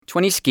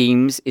20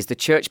 Schemes is the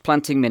church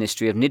planting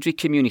ministry of Niddrie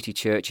Community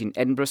Church in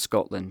Edinburgh,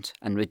 Scotland,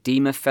 and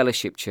Redeemer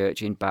Fellowship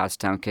Church in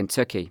Bardstown,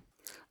 Kentucky.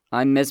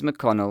 I'm Mez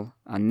McConnell,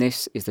 and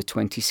this is the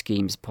 20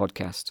 Schemes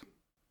podcast.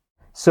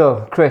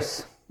 So,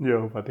 Chris.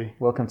 Yo, buddy.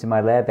 Welcome to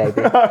my lair,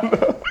 baby.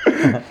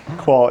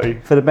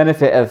 Quality. For the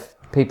benefit of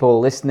people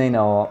listening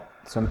or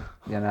some,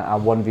 our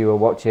one viewer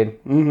watching,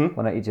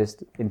 why don't you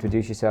just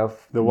introduce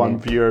yourself? The one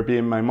viewer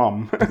being my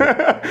mum.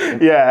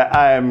 Yeah,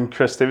 I'm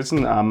Chris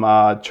Davidson. I'm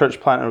a church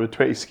planter with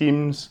 20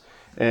 Schemes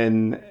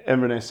in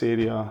Inverness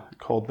area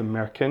called the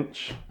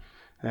Merkinch,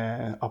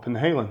 up in the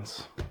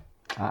Highlands.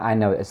 I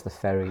know it as the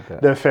Ferry,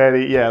 but... The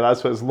Ferry, yeah,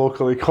 that's what it's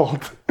locally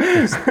called.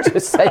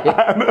 Just say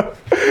it.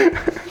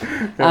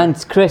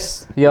 And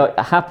Chris, you're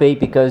happy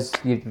because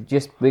you've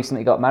just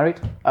recently got married?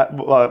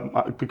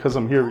 Because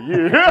I'm here with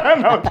you.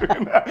 No,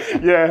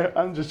 yeah,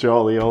 I'm just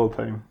jolly all the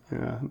time.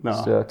 Yeah,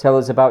 no. So tell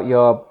us about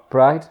your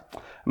bride.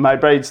 My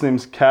bride's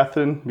name's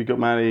Catherine. We got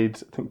married,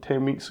 I think,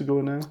 10 weeks ago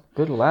now.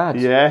 Good lad.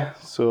 Yeah,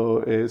 so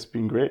it's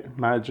been great.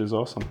 Marriage is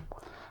awesome.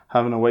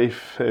 Having a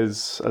wife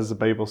is, as the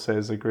Bible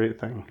says, a great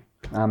thing.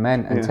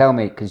 Amen. And tell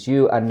me, because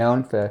you are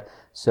known for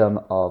some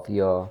of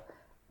your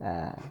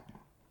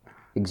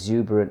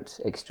exuberant,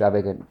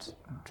 extravagant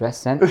dress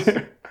sense.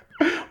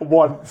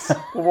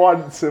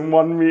 Once in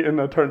one meeting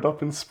I turned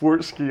up in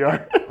sports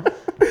gear.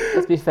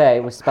 Let's be fair,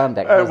 it was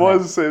spandex, It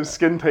was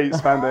skin tight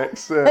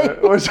spandex,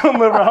 which will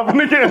never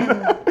happen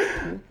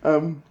again.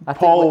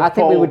 I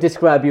think we would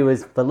describe you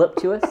as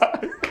voluptuous.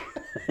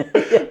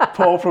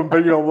 Paul from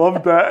Big Girl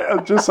loved it. I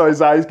just saw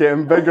his eyes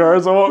getting bigger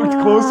as I walked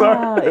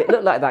closer. It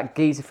looked like that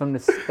geezer from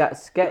that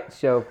sketch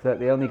show, that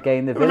the only gay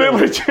in the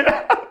village.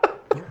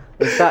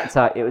 It was that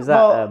tight. It was that.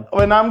 Well,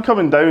 when I'm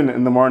coming down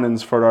in the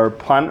mornings for our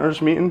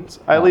planters meetings,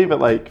 I leave at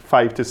like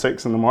 5 to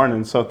 6 in the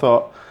morning. So I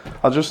thought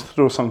I'll just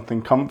throw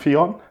something comfy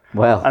on.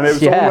 Well, and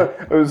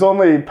it was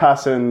only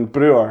passing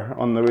Brewer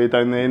on the way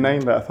down the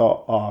A9 that I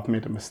thought, I've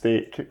made a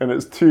mistake, and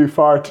it's too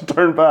far to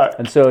turn back.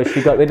 And so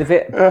she got rid of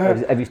it.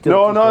 Have you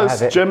still? No, it's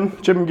gym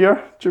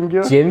gear. Gym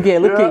gear.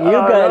 Look at you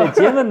going to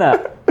the gym and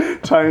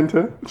that. Trying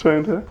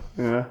to.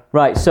 Yeah.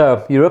 Right.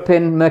 So you're up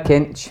in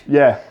Merkinch.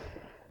 Yeah.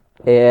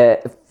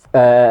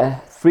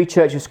 Free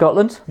Church of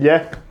Scotland.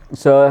 Yeah.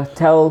 So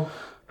tell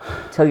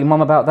your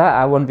mum about that.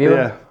 I one viewer.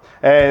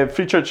 Yeah.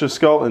 Free Church of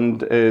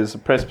Scotland is a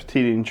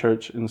Presbyterian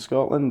church in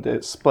Scotland.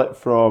 It's split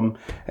from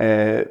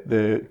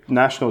the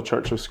National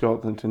Church of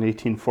Scotland in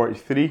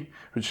 1843,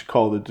 which is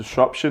called the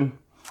Disruption.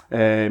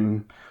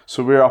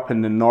 So we're up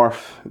in the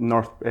north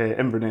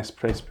Inverness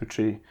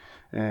Presbytery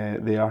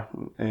there.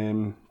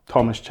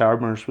 Thomas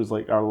Chalmers was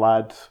like our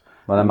lad.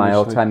 One of my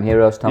all-time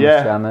heroes,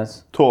 Thomas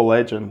Chalmers. Total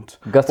legend.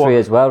 Guthrie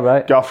as well,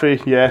 right?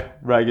 Guthrie, yeah.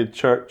 Ragged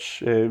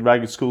church,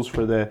 ragged schools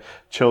for the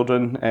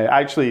children.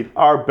 Actually,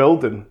 our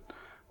building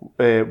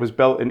was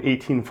built in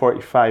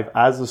 1845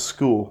 as a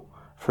school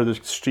for the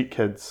street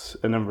kids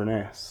in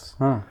Inverness.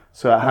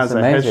 So it has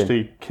a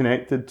history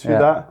connected to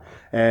that.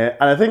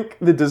 And I think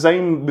the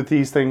design with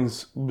these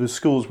things, the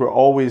schools, were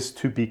always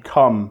to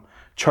become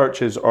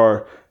churches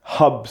or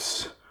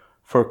hubs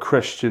for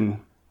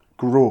Christian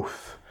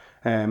growth.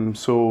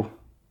 So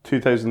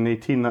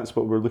 2018, that's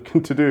what we're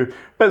looking to do.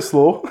 Bit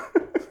slow.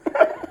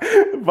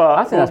 But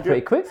I think that's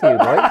pretty quick for you,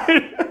 boys.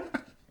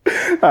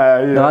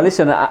 Yeah. No,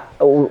 listen,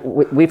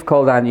 we've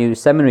called our new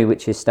seminary,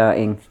 which is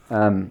starting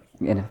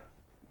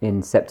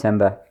in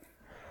September,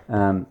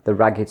 the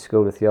Ragged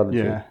School of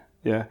Theology.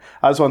 Yeah.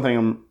 That's one thing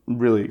I'm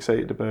really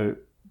excited about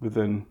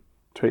within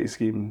 20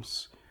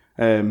 Schemes.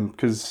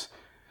 Because,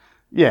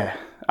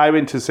 I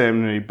went to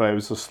seminary, but it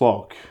was a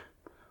slog.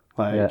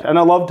 And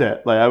I loved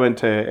it. I went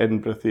to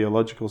Edinburgh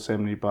Theological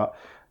Seminary, but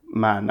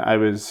man,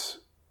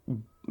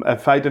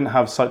 if I didn't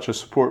have such a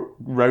support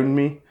around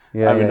me,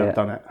 I wouldn't have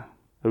done it.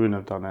 I wouldn't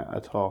have done it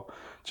at all.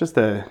 Just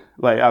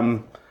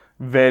I'm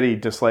very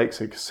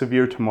dyslexic.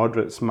 Severe to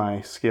moderate's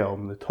my scale.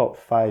 I'm the top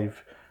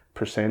 5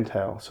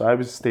 percentile. So I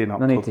was staying up.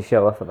 No need to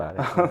show off about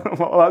it.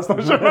 Well, that's not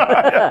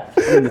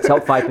true. In the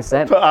top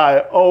 5%. But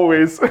I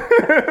always,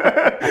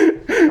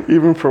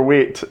 even for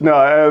weight.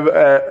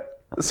 No.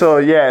 So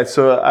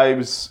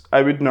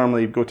I would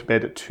normally go to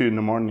bed at 2 in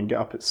the morning and get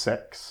up at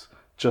 6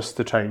 just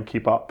to try and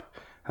keep up.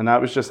 And that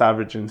was just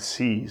averaging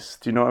C's.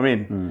 Do you know what I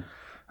mean?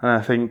 And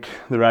I think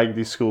the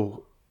Raggedy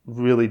School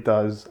really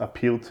does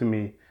appeal to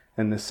me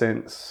in the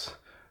sense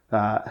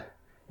that,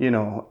 in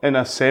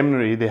a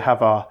seminary they have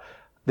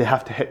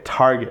to hit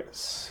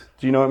targets.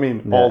 Do you know what I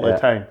mean? All the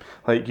time.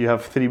 You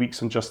have 3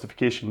 weeks on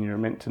justification, you're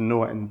meant to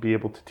know it and be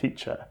able to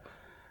teach it.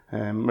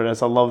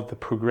 Whereas I love the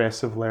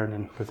progressive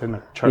learning within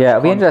a church. Yeah,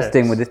 it'll be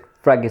interesting with this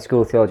Ragged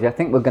School of Theology. I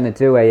think we're going to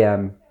do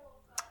a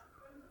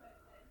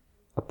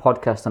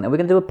podcast on it. We're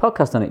going to do a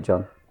podcast on it,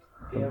 John.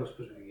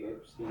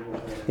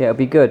 Yeah, it'll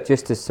be good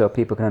just so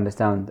people can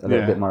understand a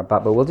little bit more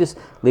about. But we'll just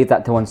leave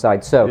that to one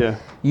side. So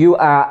you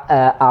are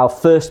our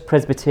first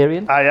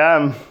Presbyterian. I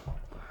am.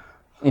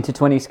 Into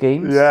 20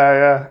 Schemes.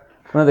 Yeah.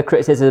 One of the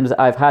criticisms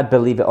I've had,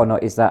 believe it or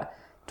not, is that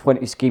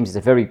 20 Schemes is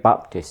a very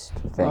Baptist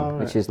thing,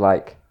 which is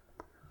like,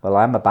 well,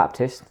 I'm a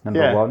Baptist,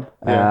 number one.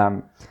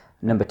 Yeah.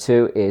 Number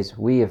two is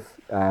we have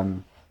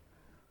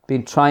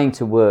been trying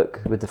to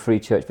work with the Free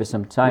Church for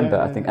some time, but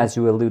I think, as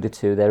you alluded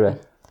to, they're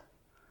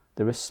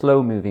a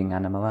slow-moving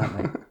animal, aren't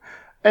they?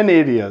 In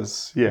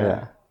areas,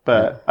 yeah.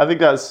 But I think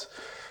that's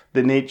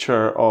the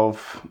nature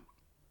of,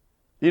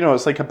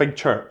 it's like a big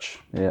church.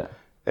 Yeah.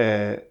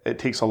 It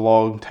takes a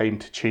long time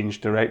to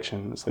change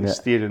direction. It's like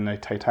steering the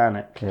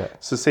Titanic. Yeah.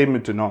 It's the same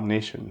with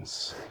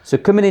denominations. So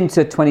coming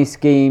into 20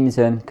 Schemes,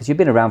 and because you've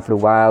been around for a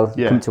while,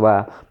 you come to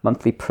our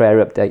monthly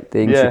prayer update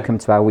things, you come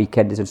to our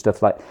weekenders and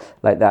stuff like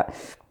that.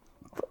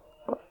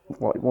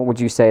 What would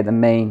you say are the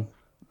main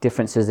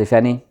differences, if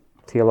any,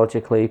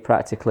 theologically,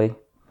 practically?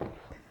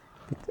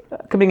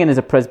 Coming in as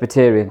a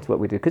Presbyterian to what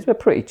we do, because we're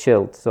pretty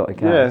chilled sort of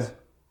guys. Yeah.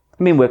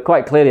 I mean, we're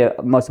quite clearly,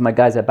 most of my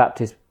guys are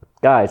Baptist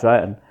guys,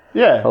 right? And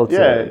hold to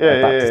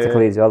Baptist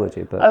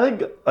ecclesiology. But I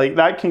think like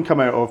that can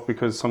come out of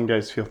because some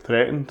guys feel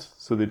threatened,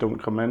 so they don't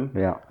come in.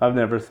 Yeah. I've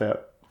never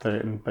felt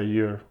threatened by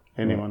you or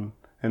anyone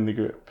in the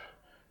group.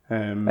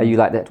 Are you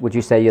like that? Would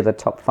you say you're the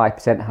top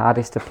 5%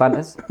 hardest of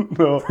planters?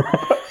 No.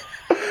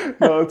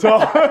 Not at all.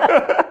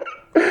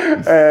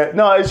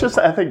 No, it's just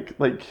I think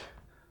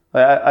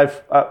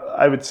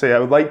I would say I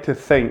would like to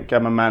think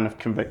I'm a man of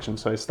conviction,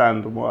 so I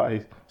stand on what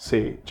I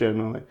say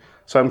generally.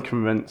 So I'm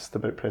convinced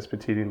about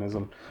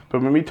Presbyterianism.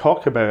 But when we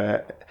talk about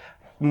it,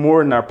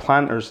 more in our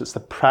planters, it's the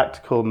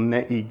practical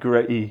nitty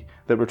gritty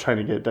that we're trying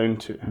to get down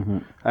to.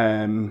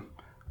 Mm-hmm.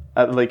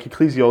 Like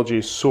ecclesiology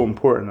is so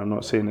important. I'm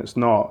not saying it's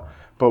not,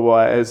 but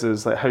what it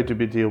is like how do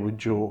we deal with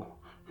Joe,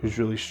 who's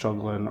really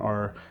struggling,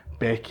 or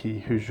Becky,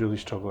 who's really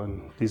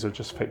struggling. These are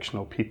just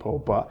fictional people,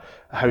 but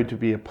how do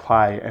we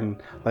apply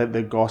and let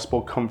the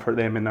gospel comfort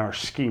them in our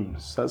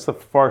schemes? That's the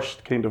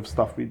first kind of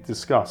stuff we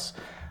discuss.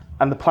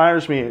 And the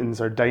planners meetings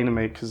are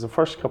dynamite because the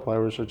first couple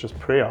hours are just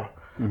prayer.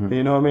 Mm-hmm.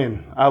 You know what I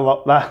mean? I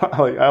love that.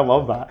 I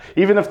love that.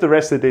 Even if the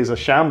rest of the day is a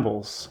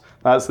shambles,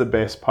 that's the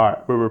best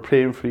part, where we're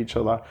praying for each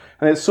other.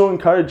 And it's so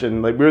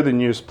encouraging. Like, we're the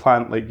newest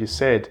plant, like you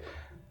said,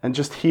 and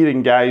just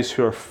hearing guys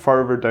who are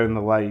further down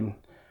the line,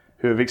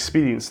 who have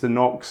experienced the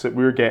knocks that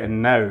we're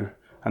getting now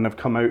and have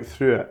come out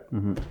through it.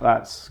 Mm-hmm.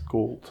 That's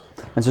gold.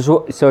 And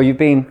so you've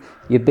been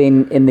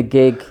in the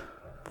gig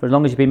for as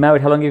long as you've been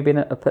married. How long have you been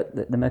up at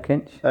the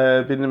Merkinch?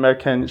 Been in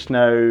Merkinch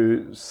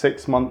now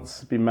 6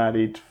 months. Been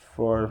married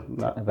for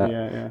that.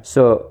 Yeah.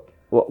 So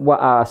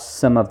what are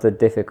some of the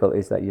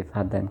difficulties that you've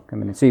had then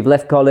coming in? So you've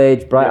left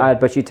college,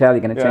 bright-eyed, bushy tail. You're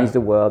going to change the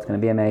world. It's going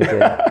to be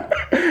amazing.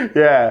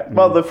 Yeah.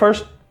 Well, the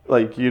first.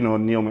 Neil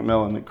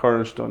McMillan at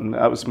Cornerstone,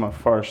 that was my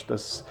first.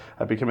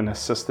 I became an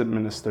assistant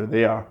minister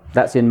there.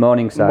 That's in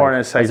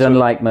Morningside. It's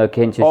unlike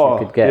Merkinch as you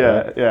could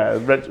get. Yeah.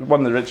 One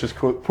of the richest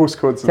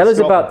postcodes in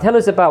Scotland. Tell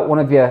us about one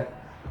of your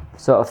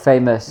sort of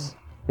famous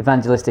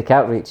evangelistic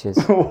outreaches.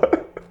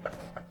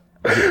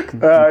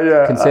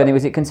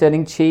 Was it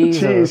concerning cheese?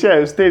 Cheese, it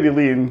was Dairy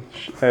Lee and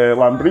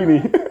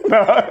Lambrini.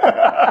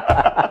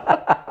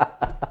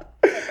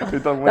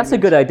 That's a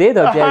good idea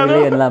though, Dairy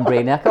Lee and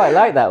Lambrini. I quite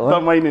like that one.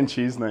 Done wine and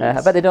cheese nights.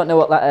 I bet they don't know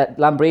what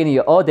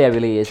Lambrini or Dairy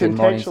Lee is in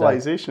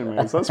Morningside. Contextualisation,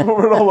 man. That's what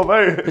we're all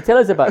about. But tell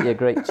us about your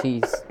great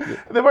cheese.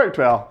 They worked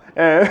well.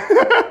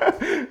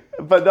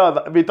 But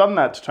no, we've done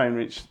that to try and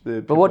reach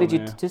the people. But what did you,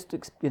 just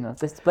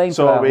explain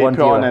so to our one we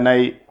put on a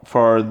night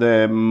for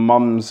the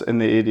mums in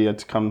the area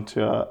to come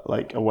to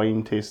a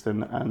wine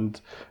tasting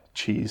and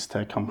cheese to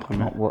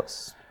accompany it.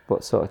 What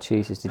sort of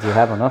cheeses did you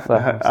have on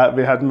offer?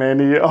 We had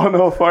many on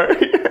offer.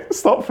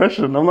 Stop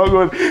fishing, I'm not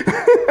going.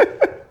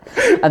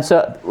 And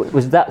so,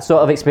 was that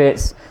sort of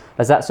experience,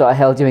 has that sort of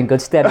held you in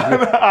good stead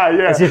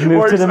as you've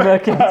moved to the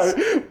Merkins?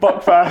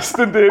 Buckfast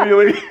and Dairy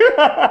Lee.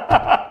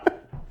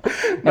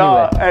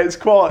 No, it's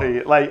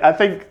quality. I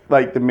think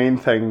the main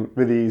thing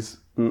with these,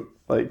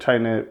 what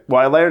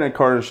I learned at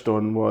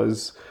Cornerstone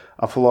was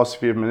a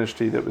philosophy of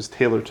ministry that was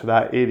tailored to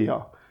that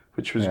area,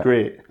 which was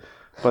great.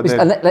 But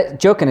then,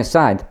 joking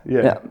aside,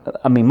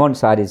 I mean,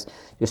 Morningside is,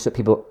 just so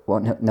people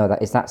won't know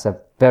that's a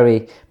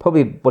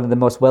probably one of the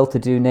most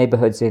well-to-do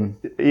neighbourhoods in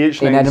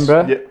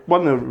Edinburgh. Yeah,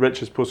 one of the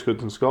richest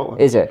postcodes in Scotland.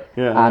 Is it?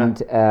 Yeah.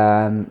 And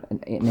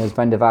a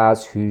friend of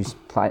ours who's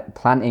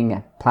planted,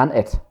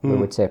 we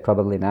would say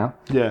probably now,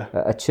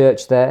 a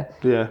church there.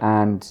 Yeah.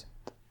 And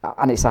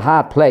it's a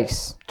hard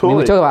place. Totally. I mean,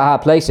 we talk about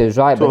hard places,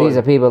 right? Totally. But these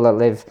are people that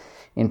live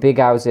in big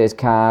houses,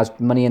 cars,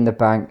 money in the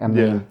bank. I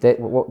mean,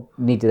 what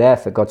need there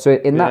for God? So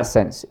in that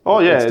sense,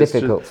 it's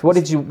difficult. So what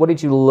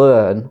did you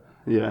learn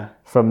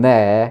from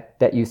there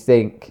that you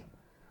think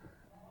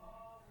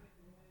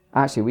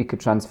actually we could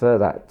transfer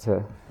that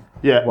to?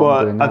 Yeah,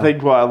 well, I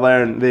think what I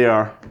learned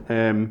there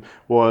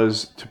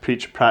was to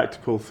preach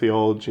practical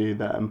theology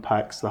that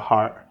impacts the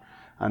heart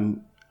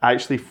and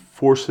actually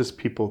forces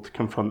people to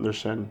confront their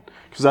sin,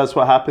 because that's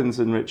what happens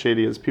in rich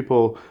areas.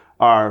 People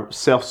are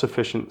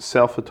self-sufficient,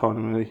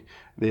 self-autonomy.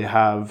 They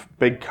have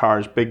big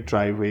cars, big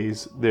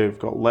driveways. They've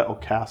got little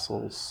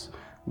castles.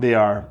 They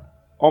are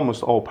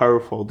almost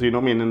all-powerful, do you know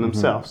what I mean, in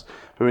themselves.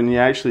 But when you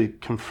actually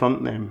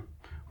confront them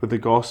with the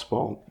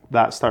gospel,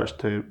 that starts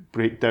to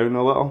break down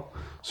a little.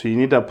 So you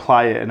need to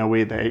apply it in a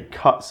way that it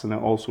cuts and it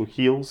also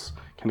heals,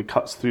 kind of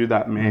cuts through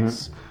that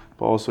mess.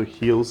 but also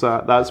heals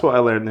that. That's what I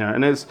learned there.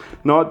 And it's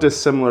not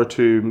dissimilar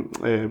to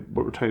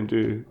what we're trying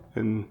to do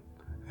in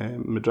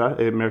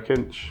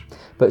Merkinch.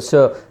 But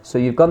so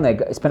you've gone there,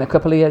 spent a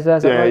couple of years there,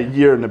 is that right? A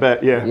year and a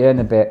bit, yeah. Year and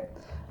a bit.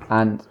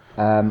 And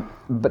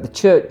but the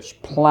church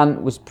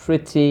plant was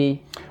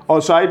pretty... Oh,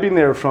 so I'd been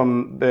there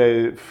from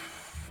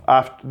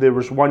after there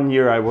was 1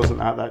 year I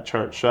wasn't at that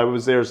church. So I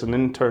was there as an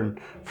intern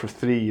for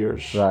 3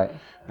 years. Right.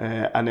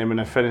 And then when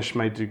I finished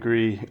my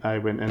degree, I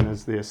went in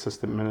as the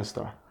assistant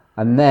minister.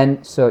 And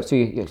then, so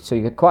you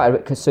got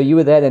quite so you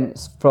were there then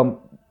from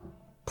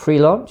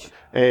pre-launch?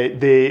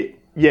 Pre-launch.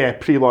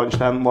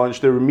 They hadn't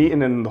launched. They were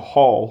meeting in the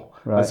hall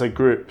as a Right.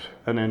 group,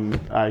 and then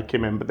I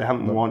came in, but they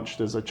hadn't launched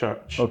as a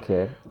church.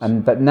 Okay.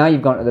 But now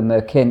you've gone to the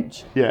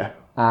Merkinch, Yeah.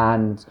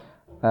 and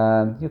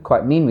you're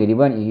quite mean, really,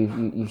 weren't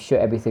you? You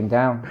shut everything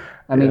down.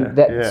 I mean,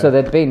 yeah. so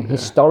there'd been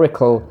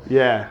historical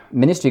Yeah.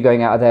 ministry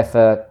going out of there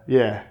for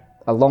Yeah.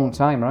 a long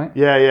time, right?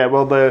 Yeah.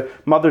 Well, the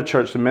mother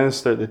church, the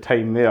minister at the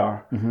time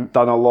there,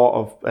 done a lot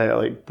of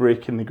like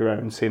breaking the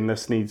ground, saying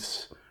this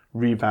needs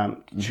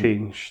revamped,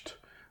 changed,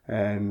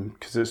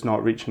 because it's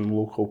not reaching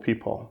local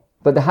people.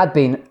 But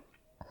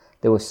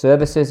there were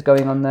services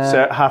going on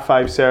there.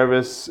 5:30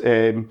 service.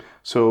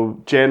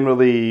 So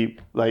generally,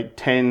 like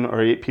 10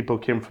 or 8 people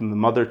came from the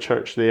mother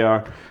church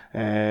there,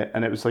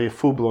 and it was like a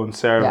full-blown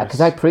service. Yeah, because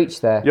I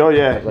preached there. Oh a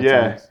yeah, couple of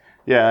yeah, times.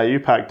 yeah. You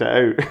packed it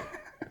out.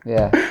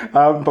 Yeah.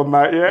 I haven't done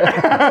that yet.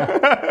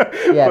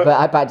 Yeah, but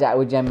I backed out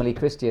with generally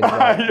Christians.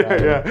 Right?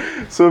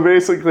 Yeah. So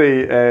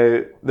basically,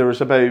 there was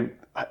about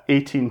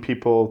 18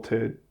 people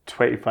to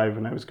 25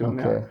 when I was going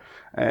there.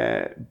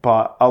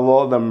 But a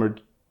lot of them were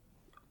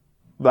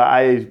that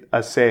I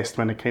assessed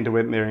when I kind of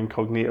went there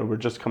incognito were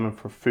just coming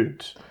for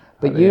food.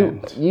 But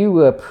you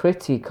were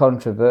pretty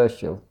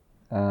controversial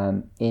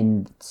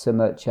in so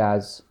much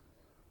as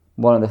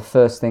one of the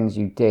first things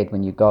you did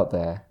when you got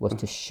there was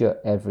to shut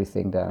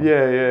everything down.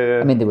 Yeah.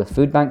 I mean, there were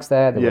food banks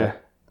there.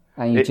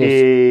 And you just...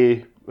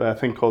 a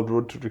thing called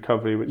Road to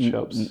Recovery, which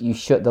helps. You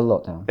shut the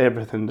lot down.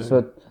 Everything down.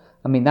 So,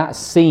 I mean, that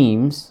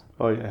seems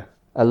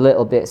a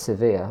little bit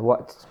severe.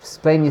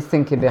 Explain your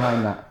thinking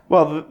behind that.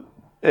 Well,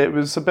 it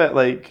was a bit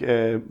like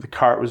the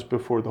cart was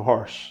before the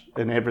horse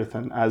in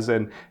everything, as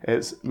in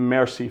it's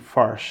mercy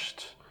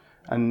first,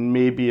 and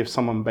maybe if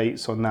someone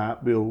bites on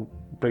that, we'll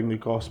bring the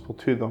gospel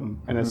to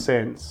them in a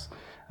sense.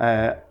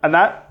 And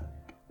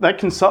that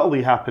can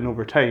subtly happen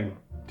over time.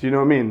 Do you know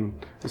what I mean?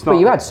 It's not. But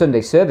you had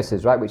Sunday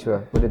services, right, which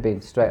would have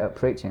been straight up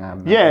preaching. I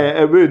remember.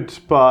 Yeah, it would.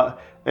 But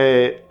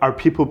are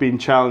people being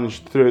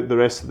challenged throughout the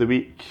rest of the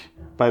week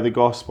by the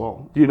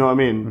gospel? Do you know what I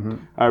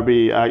mean? Are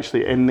we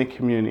actually in the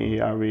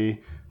community? Are we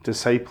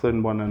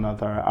discipling one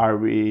another? Are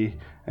we?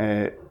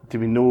 Do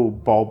we know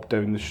Bob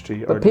down the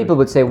street? But people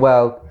would say,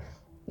 well,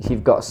 if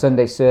you've got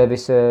Sunday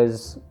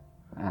services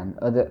and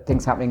other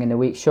things happening in the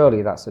week,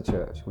 surely that's a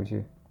church, would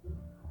you?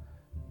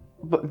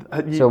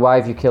 But so why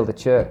have you killed a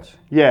church?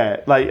 Yeah,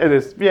 like it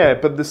is. Yeah,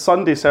 but the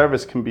Sunday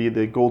service can be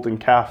the golden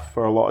calf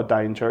for a lot of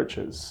dying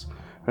churches.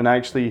 And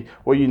actually,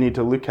 what you need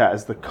to look at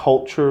is the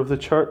culture of the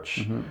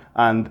church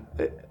and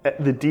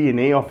the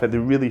DNA of it,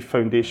 the really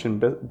foundation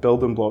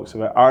building blocks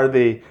of it. Are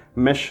they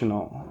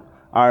missional?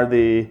 Are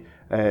they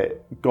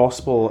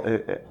gospel?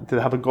 Do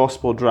they have a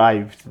gospel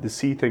drive? Do they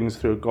see things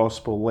through a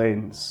gospel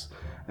lens?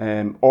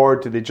 Or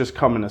do they just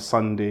come on a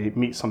Sunday,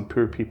 meet some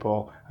poor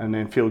people, and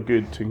then feel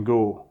good and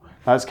go?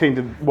 That's kind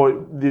of what,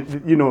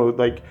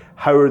 like,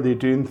 how are they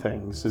doing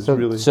things is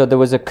really... So there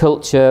was a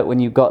culture when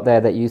you got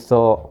there that you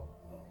thought,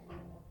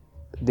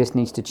 this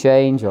needs to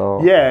change,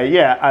 or...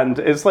 Yeah, and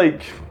it's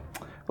like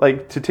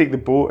to take the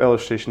boat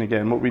illustration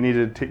again, what we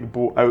needed to take the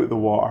boat out of the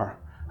water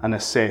and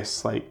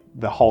assess, like,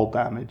 the hull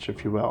damage,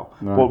 if you will.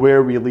 Right. Where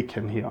are we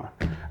leaking here?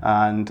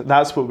 And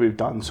that's what we've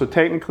done. So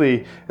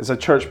technically, it's a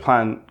church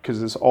plant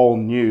because it's all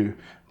new,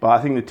 but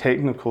I think the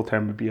technical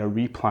term would be a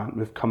replant.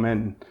 We've come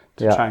in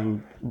to try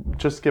and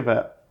just give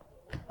it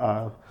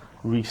a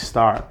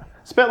restart.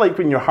 It's a bit like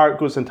when your heart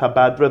goes into a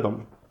bad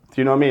rhythm. Do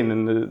you know what I mean?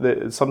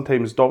 And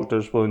sometimes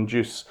doctors will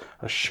induce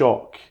a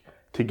shock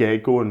to get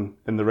it going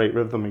in the right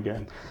rhythm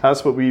again.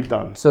 That's what we've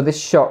done. So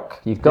this shock,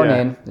 you've gone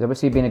in, there's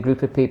obviously been a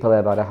group of people there,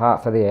 about a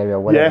heart for the area,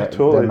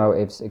 whatever, their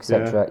motives,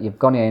 etc. You've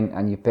gone in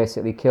and you've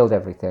basically killed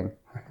everything.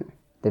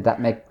 Did that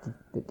make...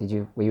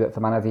 Were you up for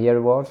Man of the Year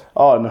award?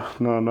 Oh,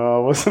 no, I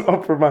wasn't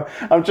up for Man.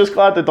 I'm just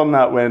glad I'd done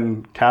that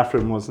when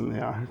Catherine wasn't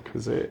there,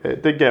 because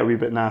it did get a wee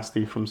bit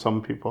nasty from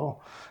some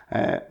people,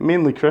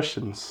 mainly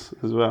Christians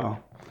as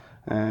well.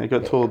 I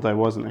got told I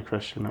wasn't a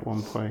Christian at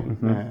one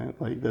point.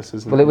 Like, this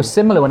isn't... Well, it was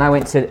similar when I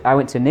went to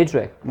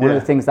Niddrie. One of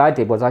the things I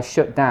did was I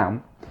shut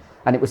down,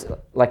 and it was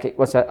like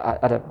I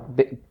had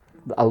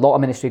a lot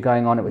of ministry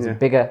going on. It was a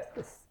bigger,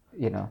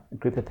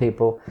 group of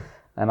people.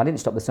 I didn't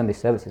stop the Sunday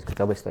services because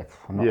obviously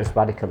I'm not as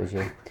radical as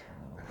you.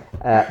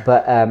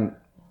 But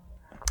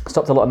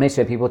stopped a lot of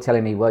ministry. People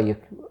telling me, "Well,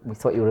 we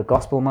thought you were a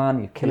gospel man.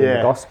 You're killing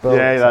the gospel."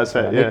 Yeah, that's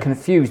it. They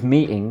confused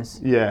meetings.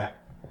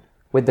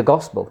 With the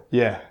gospel.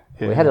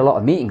 We had a lot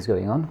of meetings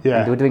going on.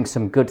 And they were doing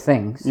some good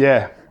things.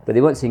 But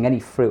they weren't seeing any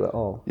fruit at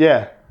all.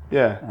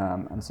 Yeah.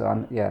 And so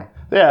I'm, yeah.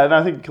 Yeah, and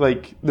I think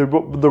like there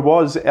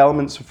was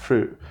elements of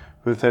fruit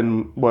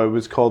within what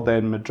was called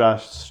then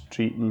Madras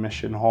Street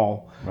Mission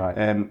Hall.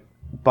 Right.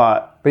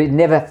 But it's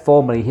never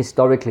formally,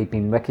 historically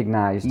been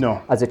recognised No.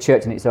 as a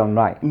church in its own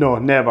right. no,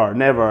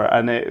 never.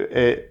 And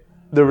it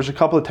there was a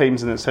couple of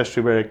times in its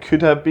history where it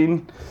could have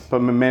been,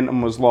 but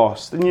momentum was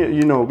lost. And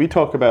you know, we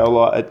talk about a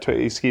lot at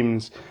 20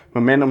 Schemes.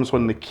 Momentum's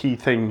one of the key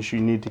things you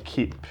need to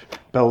keep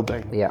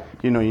building. Yeah.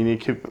 You know, you need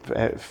to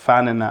keep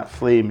fanning that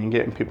flame and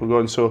getting people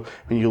going. So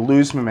when you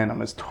lose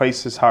momentum, it's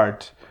twice as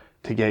hard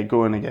to get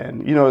going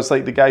again. You know, it's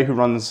like the guy who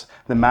runs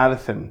the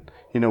marathon.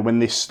 You know, when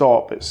they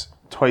stop, it's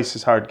twice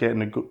as hard to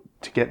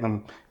get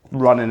them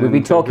running. We've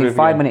been talking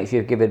 5 minutes.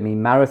 You've given me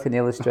marathon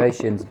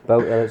illustrations,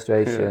 boat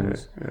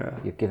illustrations. Yeah.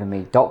 You've given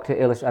me doctor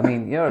illustrations. I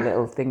mean, you're a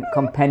little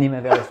compendium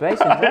of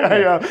illustrations. Aren't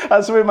you? Yeah,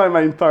 that's the way my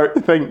mind works.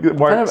 I'm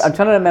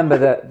trying to remember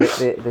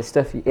the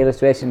stuff,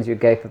 illustrations you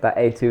gave for that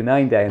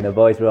A29 day, and the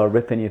boys were all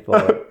ripping you for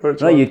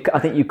it. I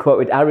think you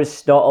quoted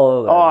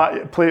Aristotle.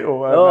 And,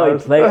 Plato.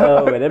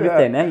 Plato and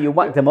everything. Yeah. You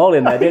whacked them all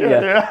in there, didn't you?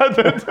 Yeah, I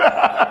did.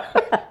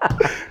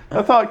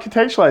 I thought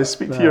contextualize,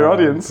 speak to your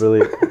audience.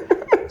 Brilliant.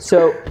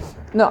 So,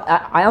 no,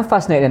 I am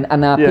fascinated,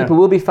 and people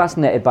will be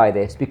fascinated by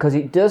this because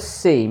it does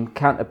seem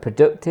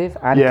counterproductive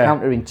and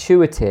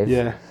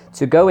counterintuitive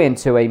to go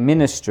into a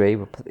ministry,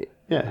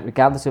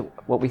 regardless of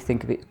what we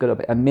think of it good or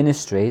bad,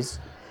 ministries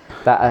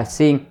that are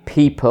seeing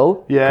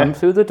people come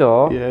through the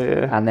door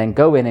and then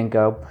go in and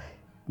go,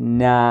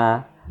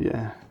 nah,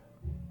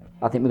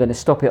 I think we're going to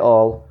stop it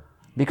all.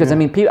 Because, I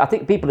mean, I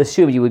think people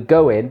assume you would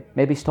go in,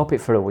 maybe stop it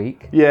for a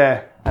week,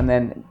 and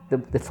then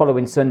the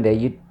following Sunday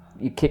you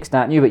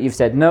kickstart new, but you've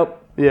said, nope,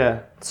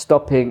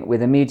 stopping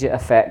with immediate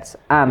effect,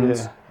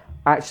 and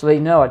actually,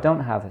 no, I don't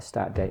have a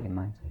start date in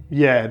mind.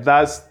 Yeah,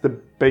 that's the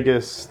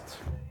biggest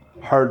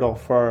hurdle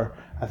for,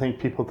 I think,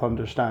 people to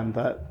understand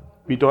that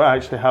we don't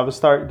actually have a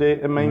start date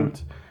in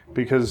mind,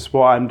 because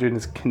what I'm doing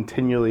is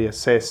continually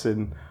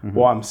assessing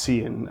what I'm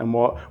seeing and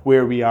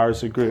where we are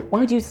as a group.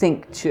 Why do you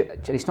think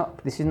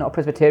this is not a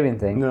Presbyterian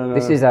thing? No.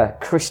 This is a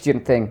Christian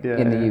thing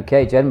in the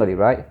UK generally,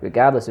 right?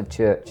 Regardless of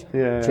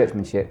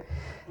churchmanship,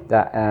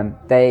 that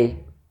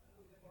they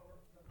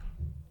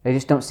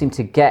just don't seem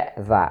to get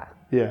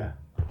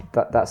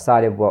that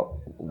side of what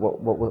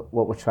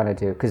we're trying to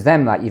do. Because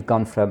then, like, you've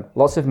gone from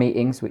lots of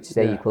meetings, which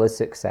they equal as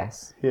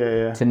success,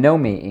 to no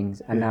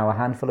meetings, and now a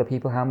handful of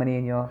people. How many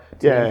in your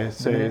team?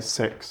 Say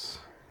 6.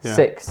 Yeah.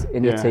 6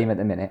 in your team at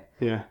the minute.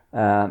 Yeah.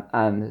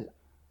 And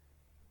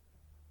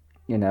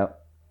you know,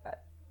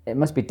 it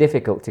must be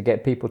difficult to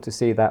get people to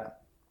see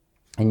that.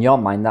 In your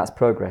mind, that's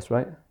progress,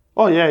 right?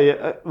 Oh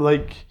yeah.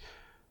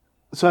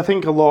 So I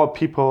think a lot of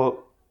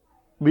people,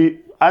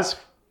 as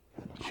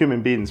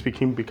human beings, we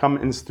can become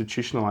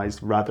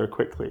institutionalized rather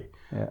quickly.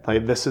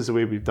 Like, this is the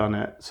way we've done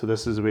it, so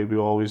this is the way we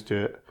always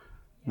do it.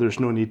 There's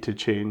no need to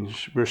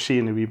change. We're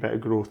seeing a wee bit of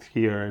growth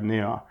here and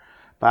there.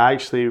 But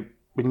actually,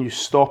 when you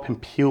stop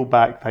and peel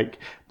back like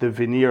the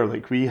veneer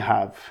like we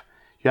have,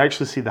 you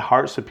actually see the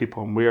hearts of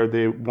people and where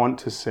they want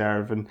to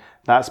serve, and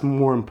that's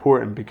more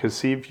important, because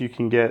see if you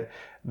can get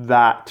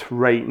that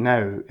right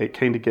now, it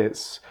kind of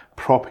gets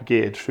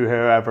propagated through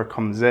whoever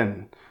comes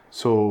in.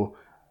 So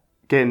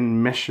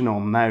getting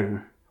missional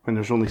now when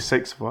there's only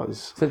 6 of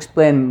us. So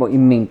explain what you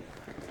mean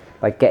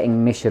by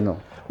getting missional.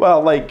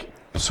 Well, like,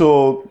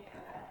 so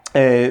some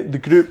of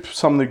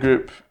the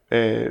group,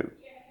 the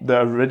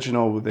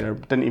original there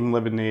didn't even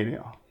live in the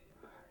area.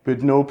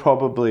 We'd know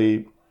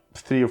probably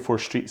 3 or 4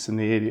 streets in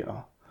the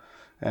area.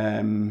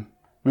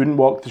 Wouldn't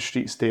walk the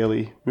streets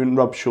daily, wouldn't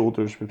rub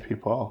shoulders with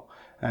people.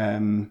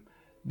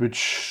 Would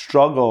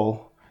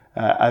struggle,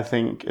 I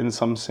think, in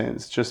some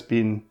sense, just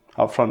being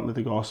upfront with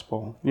the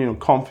gospel, you know,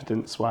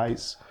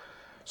 confidence-wise.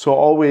 So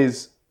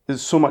always,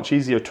 it's so much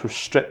easier to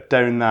strip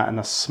down that in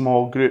a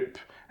small group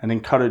and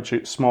encourage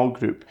a small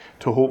group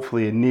to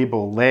hopefully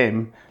enable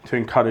them to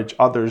encourage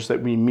others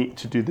that we meet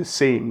to do the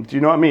same. Do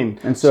you know what I mean?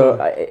 And so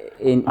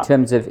in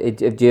terms of,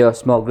 do your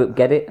small group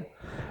get it?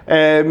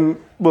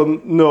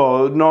 Well,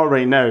 no, not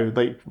right now.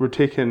 Like, we're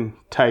taking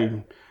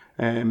time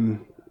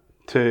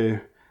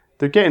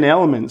they're getting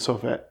elements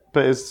of it,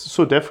 but it's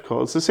so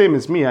difficult. It's the same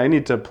as me. I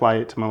need to apply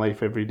it to my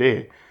life every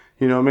day.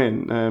 You know what I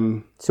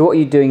mean? So what are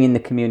you doing in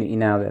the community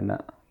now then?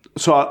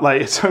 So,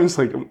 like, it sounds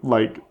like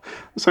it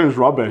sounds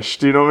rubbish.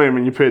 Do you know what I mean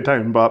when you put it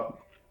down? But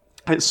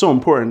it's so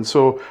important.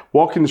 So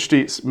walking the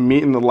streets,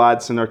 meeting the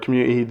lads in our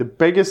community. The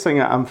biggest thing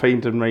that I'm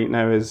finding right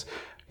now is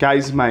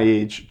guys my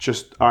age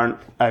just aren't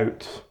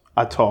out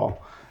at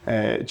all.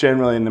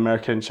 Generally in the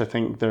Americans, I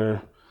think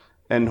they're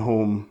in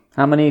home.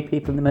 How many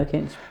people in the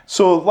Americans?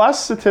 So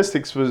last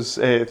statistics was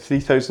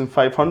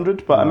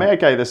 3,500, but I met a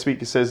guy this week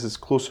who says it's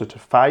closer to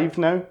 5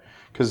 now,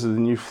 because of the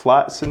new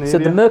flats in the So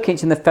area. the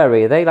Merkinch and the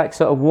Ferry, are they like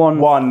sort of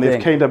one They've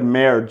thing? kind of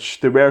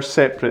merged. They were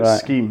separate Right.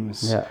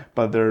 schemes, Yeah.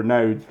 but they're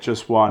now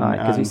just one.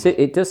 Because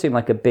it does seem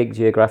like a big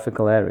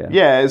geographical area.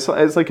 Yeah, it's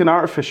like an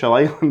artificial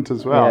island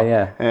as well.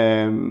 Yeah.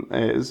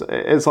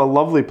 It's a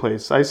lovely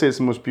place. I say it's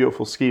the most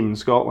beautiful scheme in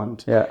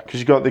Scotland. Yeah. Because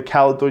you got the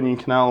Caledonian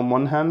Canal on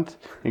one hand,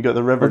 you got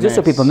the River Well, just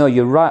so Ness. people know,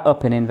 you're right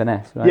up in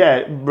Inverness, right?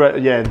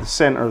 Yeah, the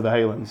centre of the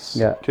Highlands.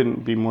 Yeah.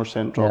 Couldn't be more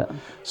central. Yeah.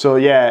 So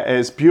yeah,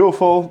 it's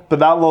beautiful, but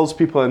that lulls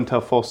people into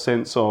a false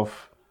sense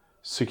of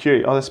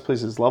security. Oh, this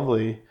place is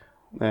lovely.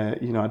 I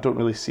don't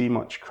really see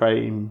much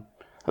crime.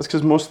 That's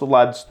because most of the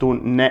lads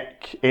don't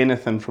nick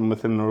anything from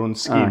within their own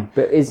scheme.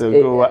 But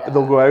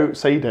They'll go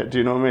outside it. Do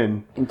you know what I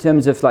mean? in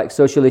terms of like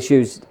social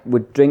issues,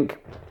 would drink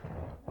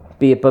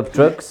be above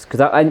drugs?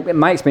 Because in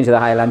my experience of the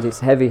Highlands, it's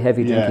heavy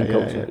drinking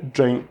culture. Yeah.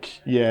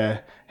 Drink,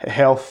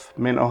 health,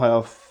 mental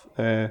health,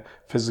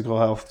 physical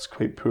health is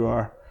quite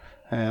poor.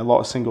 A lot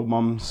of single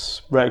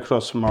mums. Right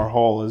across from our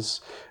hall is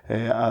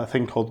a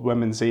thing called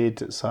Women's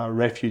Aid. It's a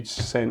refuge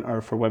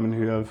centre for women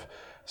who have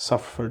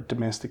suffered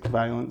domestic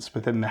violence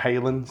within the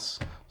Highlands.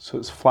 So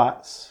it's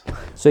flats.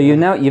 So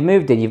you've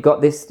moved in. You've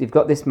got this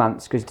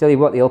manse. Because tell you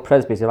what, the old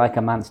presbyteries are like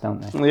a manse,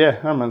 don't they? Yeah,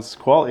 our man's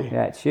quality.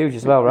 Yeah, it's huge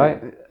as well,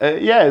 right?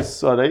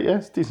 It's all right. Yeah,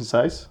 it's decent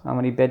size. How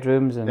many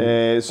bedrooms and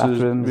So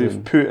bathrooms?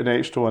 we've put an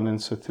extra one in,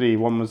 so 3.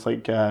 One was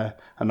like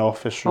an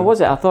office room. Oh, was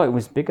it? I thought it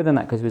was bigger than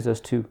that because it was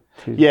those two.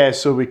 Yeah,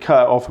 so we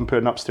cut it off and put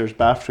an upstairs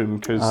bathroom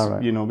because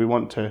right. we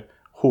want to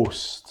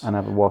host. And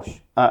have a wash.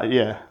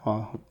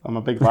 Well, I'm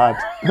a big lad.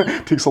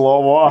 Takes a lot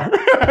of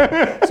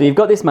water. So you've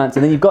got this manse,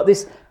 and then you've got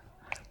this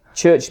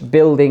church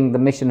building, the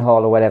mission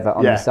hall or whatever,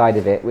 on the side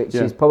of it, which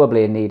is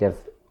probably in need of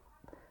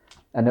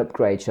an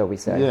upgrade, shall we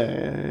say?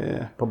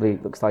 Yeah. Probably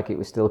looks like it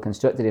was still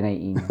constructed in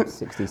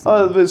 1860.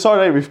 Oh, it's all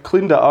right. We've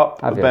cleaned it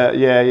up Have a you? bit.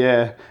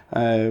 Yeah.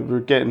 We're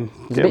getting.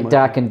 It was a bit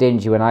dark and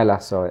dingy when I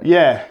last saw it.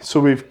 Yeah, so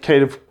we've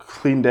kind of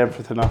cleaned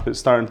everything up. It's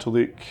starting to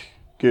look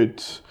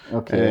good.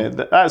 Okay.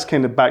 That's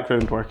kind of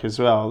background work as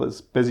well.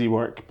 That's busy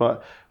work,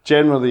 but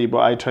generally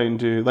what I try and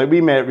do, like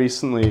we met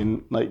recently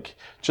and like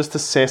just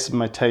assessing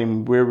my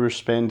time, where we're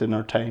spending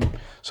our time.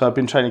 So I've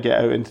been trying to get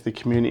out into the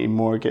community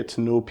more, get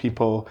to know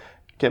people,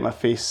 get my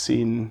face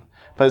seen.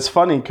 But it's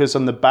funny because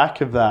on the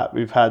back of that,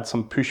 we've had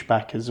some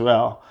pushback as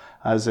well,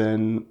 as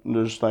in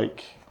there's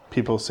like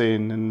people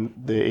saying in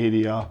the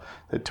area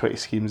that 20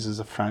 Schemes is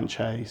a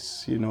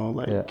franchise,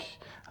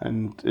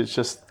 and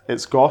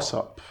it's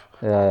gossip.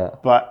 Yeah.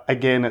 But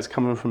again, it's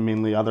coming from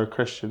mainly other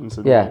Christians.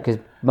 Yeah, because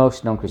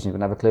most non-Christians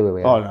wouldn't have a clue where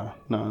we are.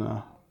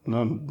 Oh,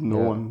 no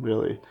one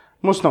really.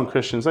 Most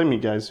non-Christians, I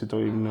meet guys who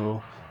don't even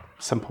know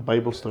simple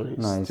Bible stories.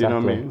 No, exactly. Do you know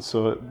what I mean?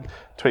 So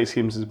 20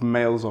 Schemes is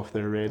miles off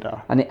their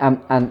radar. And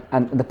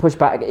the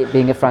pushback, it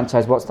being a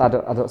franchise, I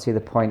don't see the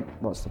point.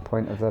 What's the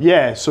point of that?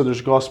 Yeah, so there's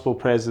gospel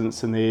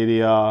presence in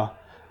the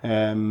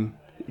area.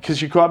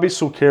 Because you've got to be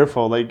so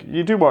careful. Like,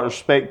 you do want to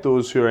respect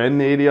those who are in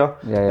the area.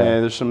 Yeah.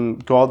 There's some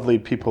godly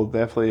people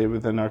definitely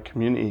within our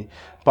community.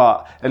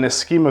 But in a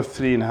scheme of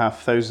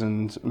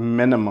 3,500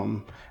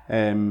 minimum,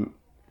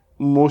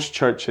 most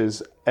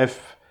churches,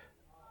 if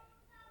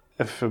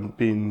I'm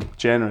being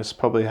generous,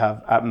 probably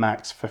have at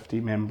max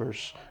 50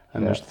 members,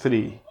 and there's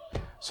 3.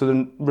 So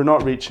then we're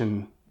not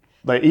reaching.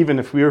 Like, even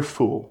if we're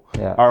full,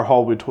 our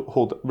hall would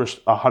hold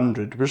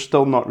 100. We're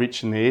still not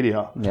reaching the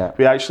area. Yeah.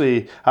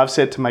 I've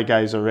said to my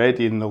guys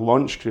already in the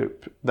launch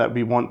group that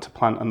we want to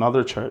plant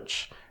another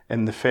church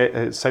in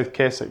the South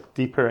Keswick,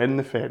 deeper in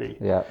the ferry.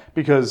 Yeah.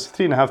 Because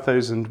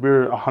 3,500,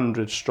 we're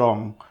 100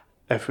 strong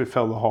if we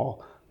fill the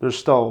hall. There's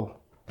still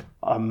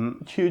a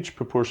huge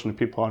proportion of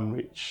people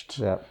unreached.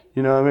 Yeah.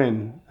 You know what I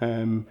mean?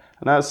 And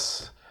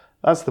that's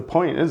the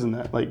point, isn't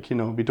it? Like,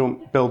 we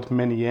don't build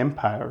many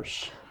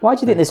empires. Why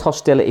do you think there's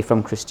hostility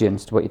from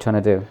Christians to what you're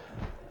trying to do?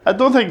 I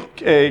don't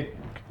think.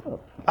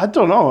 I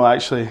don't know.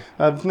 Actually,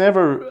 I've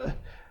never.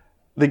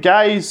 The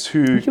guys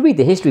who. If you read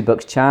the history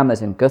books,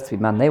 Chalmers and Guthrie,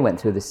 man, they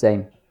went through the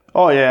same.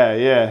 Oh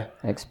yeah.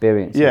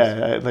 Experiences.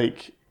 Yeah,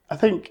 I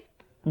think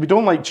we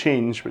don't like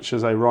change, which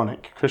is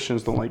ironic.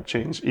 Christians don't like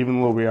change,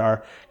 even though we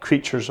are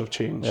creatures of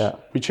change. Yeah.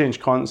 We change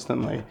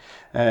constantly,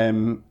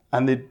 and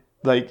they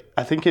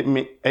I think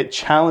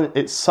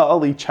it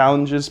subtly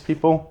challenges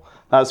people.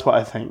 That's what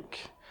I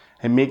think.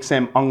 It makes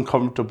them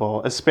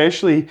uncomfortable,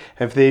 especially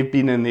if they've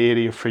been in the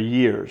area for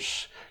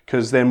years,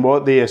 because then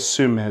what they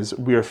assume is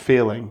we're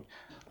failing,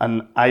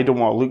 and I don't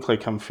want to look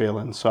like I'm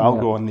failing, so I'll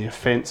go on the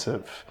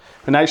offensive.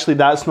 And actually,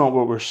 that's not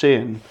what we're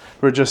saying.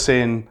 We're just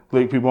saying,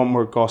 look, we want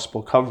more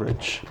gospel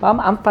coverage.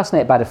 I'm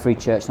fascinated by the Free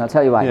Church, and I'll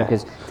tell you why,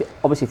 because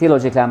obviously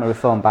theologically I'm a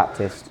Reformed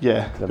Baptist.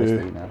 Yeah.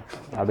 Obviously,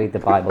 I read the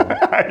Bible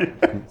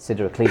and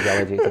consider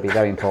ecclesiology to be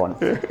very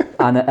important.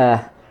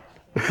 And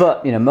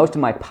but most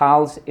of my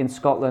pals in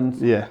Scotland,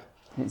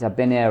 since I've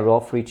been here, are all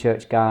Free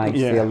Church guys,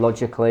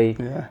 theologically,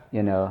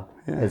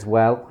 as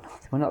well.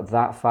 We're not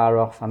that far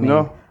off. I mean,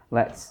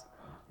 I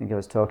think I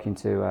was talking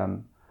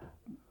to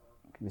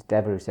it was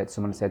Deborah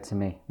someone said to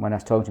me when I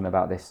was talking to him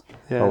about this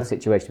whole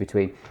situation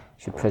between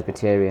should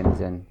Presbyterians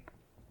and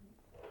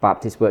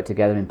Baptists work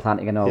together in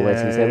planting and all this.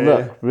 And you say, Yeah.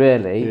 look,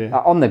 really,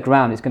 on the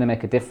ground, it's going to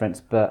make a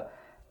difference. But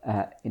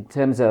in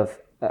terms of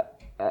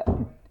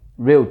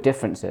real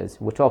differences,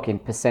 we're talking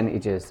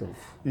percentages of,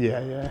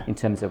 in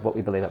terms of what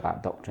we believe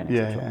about doctrine,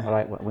 etc. All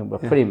right, we're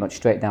pretty much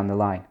straight down the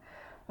line.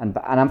 And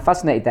I'm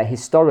fascinated that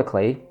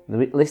historically,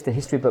 the list of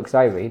history books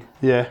I read,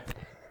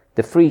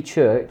 the Free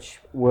Church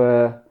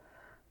were,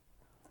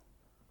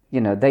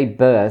 they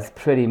birthed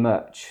pretty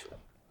much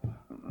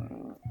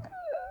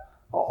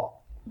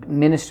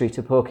ministry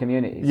to poor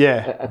communities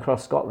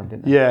across Scotland,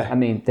 didn't they? I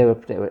mean, they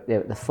were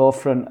at the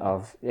forefront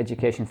of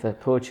education for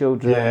poor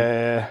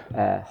children,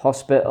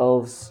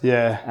 hospitals,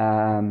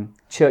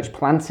 church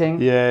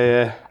planting.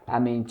 I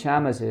mean,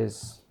 Chalmers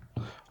is...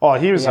 Oh,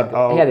 he was... He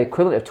had the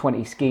equivalent of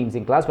 20 schemes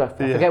in Glasgow. I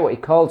forget what he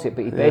called it,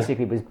 but he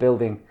basically was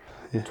building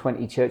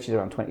 20 churches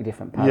around 20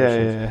 different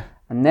parishes.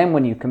 And then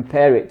when you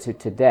compare it to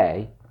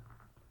today,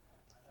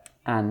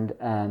 and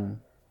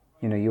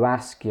you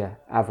ask your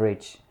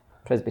average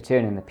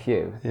Presbyterian in the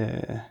pew,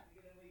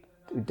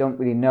 we don't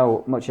really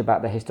know much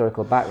about their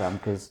historical background,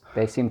 because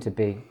they seem to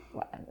be,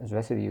 as the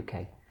rest of the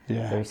UK,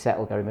 very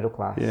settled, very middle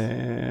class.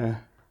 And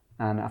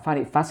I find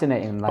it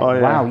fascinating,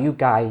 wow, you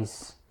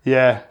guys,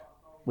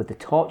 with the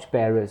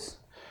torchbearers.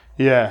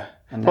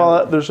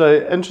 Well, there's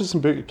an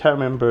interesting book, I can't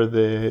remember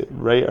the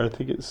writer, I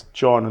think it's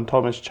John and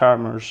Thomas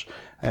Chalmers,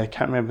 I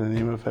can't remember the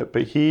name of it,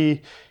 but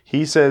he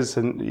says,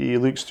 and he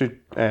looks through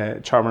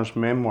Chalmers'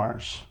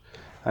 memoirs,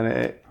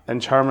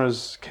 and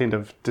Chalmers kind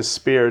of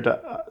despaired.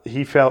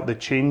 He felt the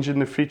change in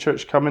the Free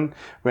Church coming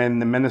when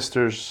the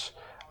ministers'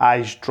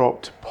 eyes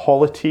dropped to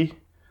polity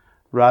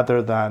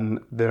rather than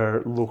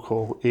their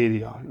local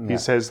area. He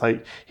says,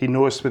 he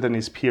noticed within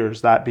his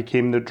peers that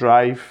became the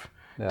drive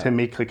to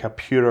make a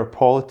purer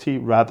polity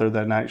rather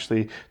than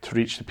actually to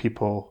reach the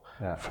people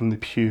from the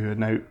pew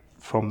and out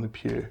from the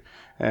pew.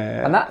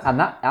 And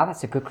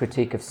that's a good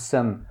critique of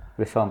some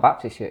Reformed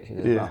Baptist churches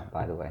as well,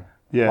 by the way.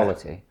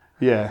 Polity.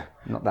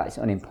 Not that it's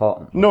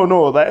unimportant.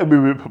 No, that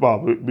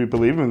we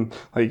believe in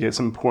it's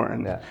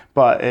important.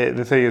 But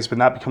the thing is, when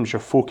that becomes your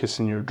focus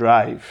and your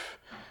drive,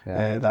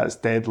 that's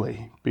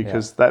deadly,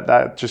 because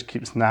that just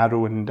keeps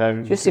narrowing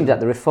down. It just seems that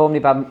the Reformed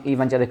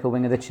evangelical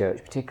wing of the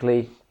church,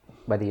 particularly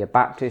whether you're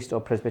Baptist or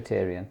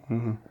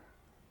Presbyterian,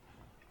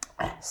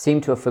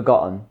 seem to have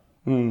forgotten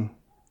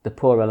the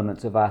poor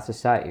elements of our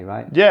society,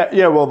 right?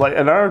 Well,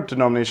 in our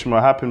denomination,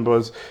 what happened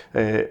was,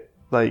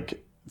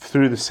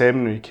 through the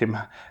seminary came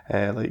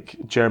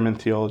German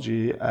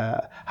theology,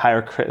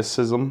 higher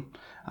criticism,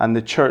 and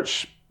the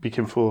church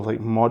became full of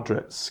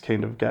moderates,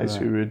 kind of guys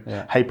who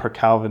would hyper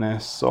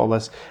Calvinists, all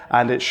this,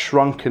 and it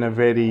shrunk in a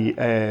very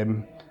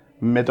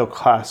middle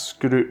class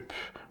group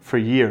for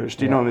years.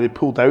 Do you know, they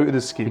pulled out of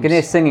the schemes. You can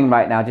hear singing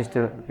right now, just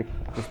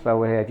while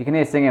we're here. If you can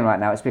hear singing right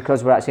now, it's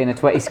because we're actually in a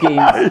 20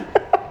 schemes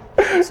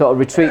sort of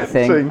retreat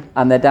thing,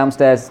 and they're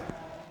downstairs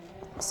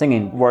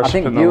singing.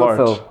 Worshipping the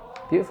Lord.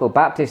 Beautiful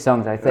Baptist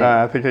songs, I think.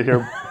 I think I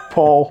hear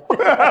Paul.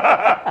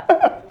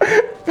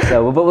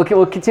 So, but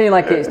we'll continue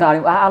like it's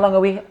now. How long are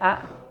we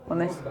at on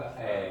this?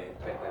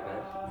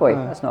 Wait,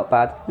 that's not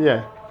bad.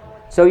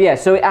 So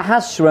it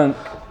has shrunk,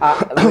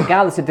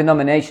 regardless of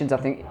denominations. I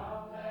think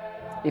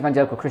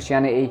evangelical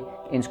Christianity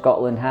in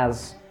Scotland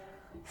has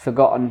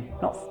forgotten,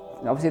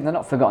 obviously they're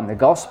not forgotten the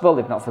gospel,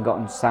 they've not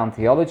forgotten sound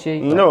theology.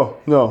 No.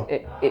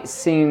 It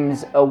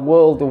seems a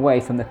world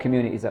away from the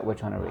communities that we're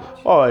trying to reach.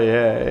 Oh,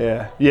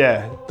 yeah,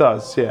 it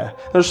does,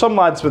 There's some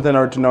lads within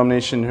our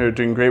denomination who are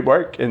doing great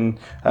work in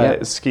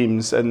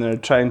schemes, and they're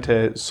trying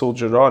to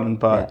soldier on,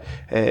 but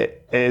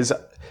it is,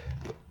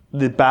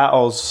 the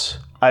battles,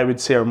 I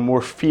would say, are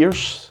more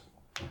fierce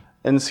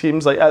in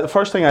schemes. The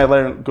first thing I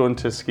learned going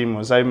to a scheme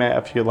was I met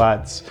a few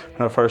lads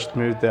when I first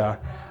moved there,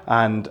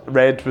 and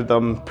read with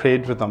them,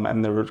 prayed with them,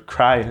 and they were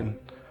crying.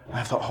 And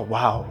I thought, oh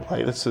wow,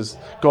 this is,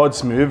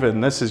 God's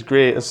moving, this is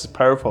great, this is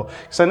powerful.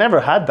 Because I never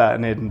had that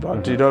in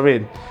Edinburgh, do you know what I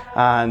mean?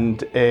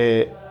 And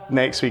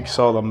next week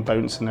saw them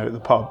bouncing out of the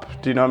pub,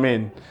 do you know what I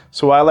mean?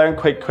 So what I learned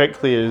quite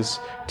quickly is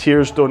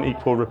tears don't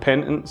equal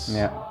repentance.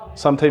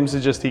 Sometimes they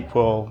just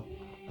equal,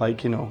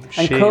 shame.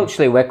 And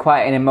culturally, we're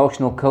quite an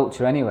emotional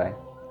culture anyway.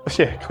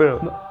 Yeah,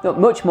 clearly.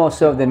 Much more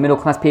so than middle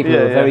class people who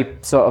are very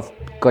sort of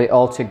got it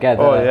all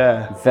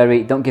together.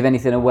 Very, don't give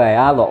anything away.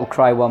 Our lot will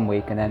cry one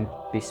week and then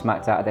be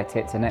smacked out of their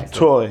tits the next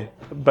week.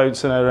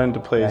 Bouncing around the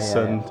place,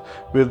 and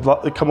we'd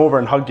come over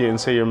and hug you and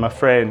say you're my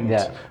friend.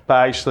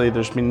 But actually,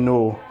 there's been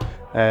no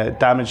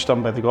damage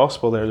done by the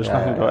gospel there. There's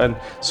nothing got in.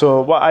 So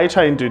what I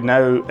try and do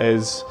now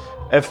is,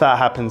 if that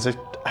happens, I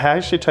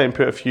actually try and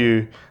put a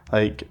few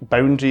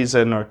boundaries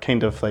in, or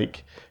kind of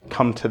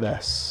come to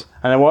this.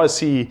 And I want to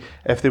see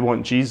if they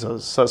want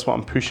Jesus. That's what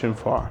I'm pushing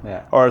for.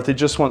 Or if they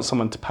just want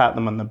someone to pat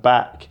them on the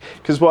back.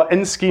 Because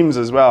in schemes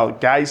as well,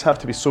 guys have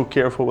to be so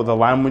careful with the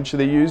language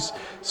they use.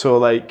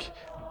 So a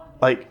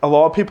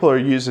lot of people are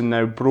using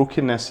now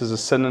brokenness as a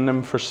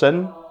synonym for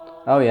sin.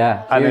 Oh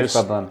yeah, huge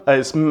problem.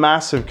 It's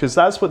massive, because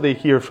that's what they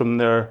hear from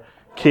their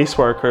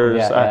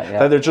caseworkers.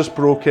 That they're just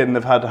broken,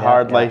 they've had a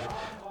hard life.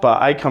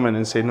 But I come in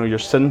and say, no, you're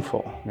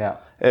sinful.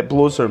 It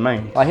blows their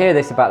mind. I hear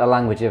this about the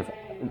language of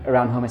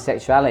around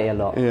homosexuality a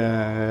lot.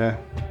 Yeah.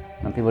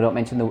 And people don't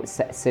mention the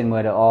sin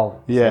word at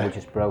all. Yeah. So we're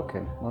just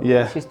broken. Well,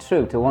 Yeah. Which is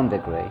true to one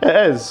degree.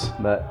 It is.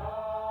 But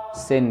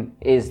sin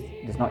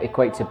does not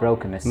equate to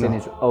brokenness. Sin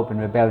is open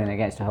rebellion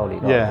against a holy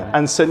God. Yeah, Right?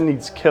 and sin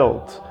needs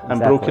killed, and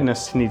Exactly.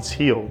 brokenness needs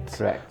healed.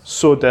 Correct.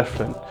 So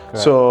different.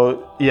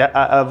 So yeah,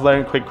 I've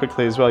learned quite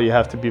quickly as well. You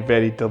have to be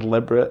very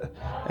deliberate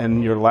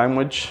in your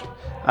language,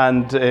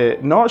 and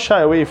not shy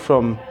away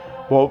from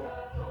what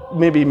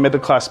maybe middle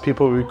class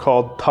people would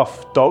call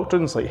tough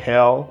doctrines like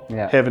hell,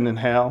 heaven and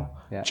hell,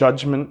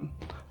 judgment.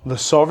 The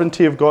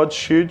sovereignty of God's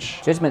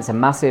huge. Judgment's a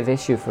massive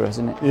issue for us,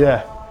 isn't it?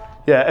 Yeah.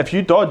 If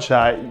you dodge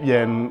that,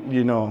 then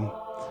you know.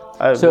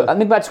 So I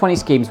think about 20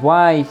 schemes.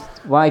 Why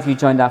have you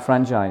joined our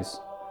franchise?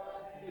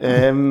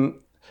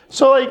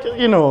 So like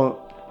you know.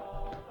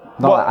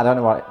 I don't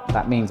know what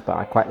that means, but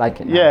I quite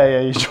like it now.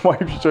 Yeah. Why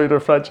have you joined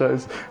our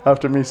franchise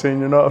after me saying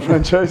you're not a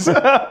franchise?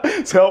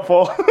 It's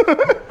helpful.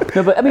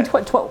 No, but I mean,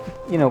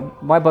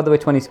 why bother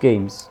with 20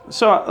 schemes?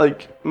 So,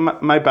 like,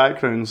 my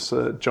background's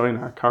a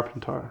joiner,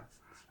 carpenter,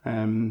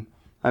 and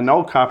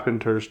all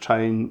carpenters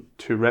trying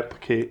to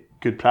replicate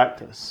good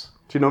practice.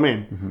 Do you know what I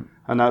mean? Mm-hmm.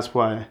 And that's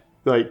why,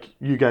 like,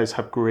 you guys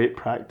have great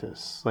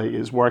practice. Like,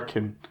 it's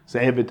working. It's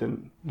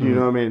evident. Do you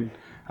know what I mean?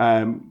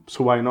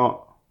 So why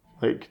not?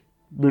 Like,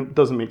 it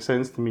doesn't make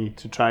sense to me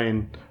to try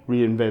and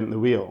reinvent the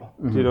wheel.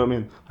 Do you know what I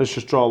mean? Let's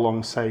just draw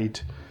alongside,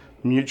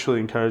 mutually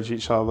encourage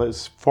each other.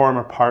 Let's form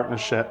a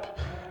partnership.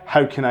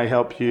 How can I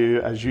help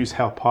you as you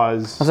help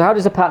us? So how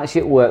does a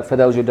partnership work for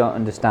those who don't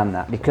understand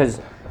that?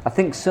 Because I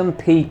think some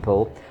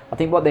people,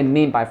 what they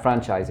mean by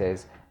franchise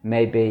is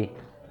maybe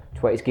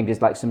 20 schemes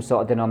is like some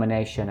sort of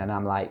denomination, and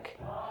I'm like,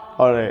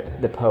 all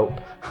right, the Pope.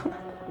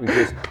 We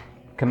just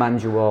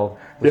command you all,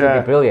 which would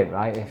be brilliant,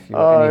 right? If you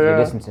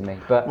listen to me.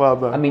 But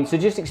I mean, so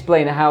just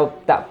explain how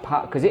that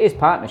part, because it is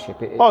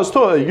partnership. It's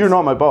totally. You're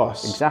not my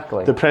boss.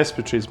 Exactly. The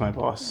presbytery is my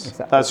boss.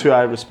 Exactly. That's who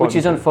I respond to. Which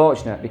is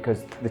unfortunate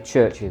because the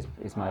church is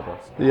my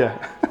boss. Yeah.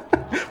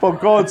 Well,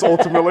 God's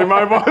ultimately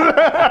my boss.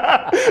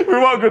 We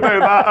won't go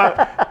down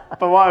that.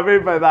 But what I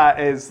mean by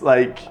that is,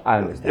 like,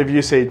 if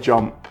you say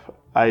jump,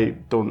 I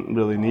don't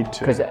really need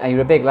to. Because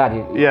you're a big lad.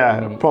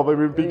 Probably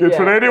would be good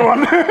for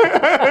anyone.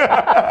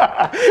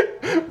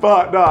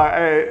 But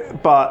no,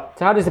 but...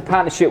 So how does the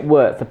partnership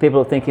work for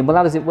people thinking, well,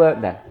 how does it work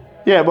then?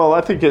 Yeah, well,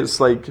 I think it's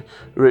like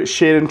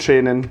sharing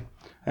training,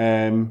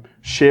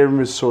 sharing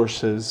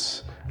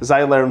resources. As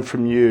I learn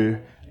from you,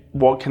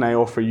 what can I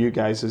offer you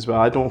guys as well?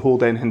 I don't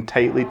hold anything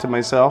tightly to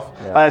myself.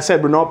 Yeah. Like I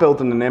said, we're not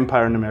building an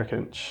empire in America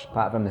Inch.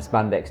 Apart from the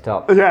spandex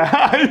top.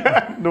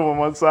 Yeah, no one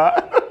wants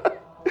that.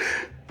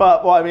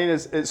 But what I mean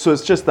is, it's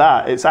just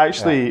that. It's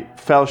actually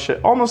fellowship,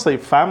 almost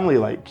like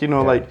family-like, you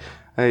know, like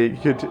you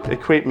could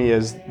equate me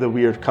as the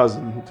weird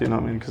cousin, do you know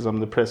what I mean? Because I'm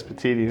the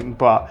Presbyterian,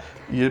 but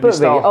you'd be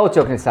still... Really, all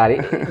joking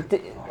aside,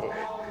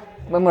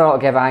 when we're all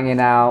together hanging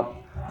out,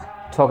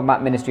 talking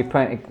about ministry,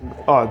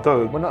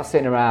 we're not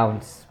sitting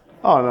around...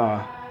 Oh,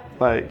 no.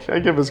 Like, I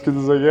give as good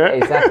as I get.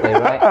 Exactly,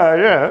 right?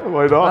 Yeah,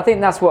 why not? I think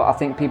that's what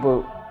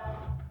people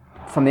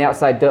from the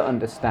outside don't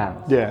understand.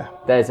 Yeah.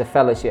 There's a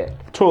fellowship.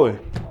 Totally.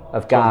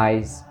 Of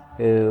guys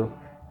who...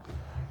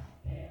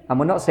 And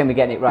we're not saying we're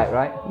getting it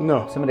right?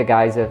 No. Some of the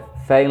guys are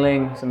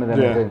failing, some of them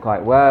are doing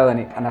quite well,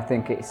 and I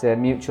think it's a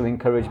mutual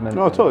encouragement.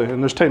 No, totally.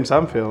 And there's times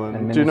I'm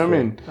failing. Do you know what I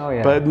mean? Oh,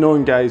 yeah. But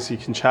knowing guys you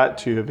can chat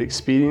to have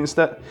experienced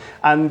it,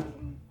 and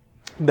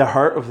the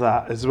hurt of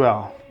that as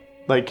well,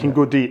 like can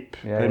go deep.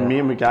 And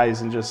meeting with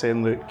guys and just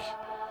saying, look,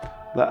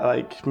 that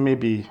like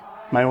maybe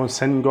my own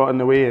sin got in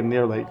the way, and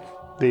they're like,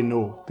 they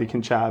know, they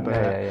can chat about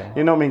it.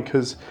 You know what I mean?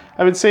 Because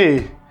I would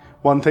say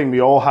one thing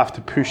we all have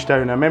to push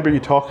down. I remember you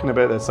talking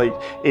about this, like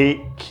 8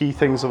 key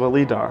things of a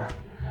leader.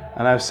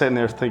 And I was sitting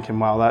there thinking,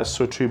 wow, that's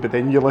so true. But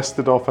then you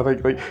listed off, I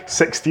think, like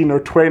 16 or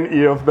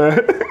 20 of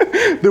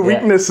the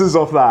weaknesses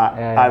of that.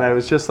 And I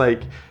was just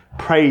like,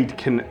 pride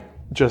can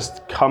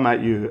just come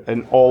at you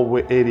in all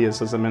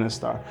areas as a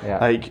minister.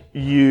 Like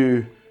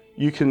you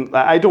can,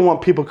 like, I don't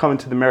want people coming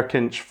to the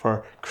Merkinch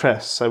for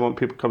Chris. I want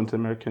people coming to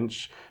the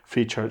Merkinch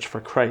Free Church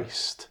for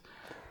Christ.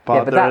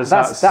 But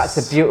that's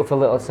a beautiful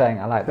little saying.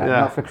 I like that.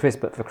 Not for Chris,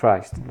 but for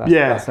Christ.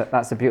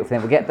 That's a beautiful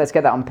thing. Let's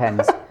get that on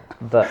pens.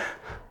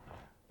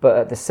 But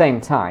at the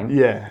same time,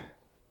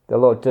 the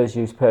Lord does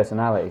use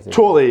personalities.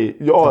 Totally.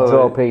 To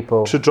draw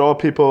people. To draw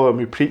people, and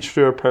we preach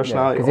through our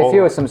personality. Because if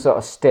you were some sort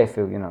of stiff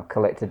who,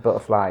 collected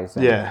butterflies.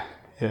 And,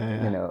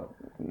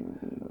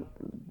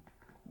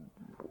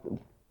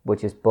 we're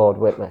just bored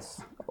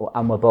witless,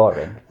 and we're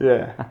boring.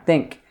 I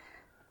think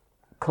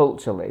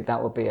culturally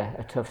that would be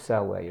a tough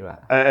sell where you're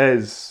at. It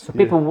is. So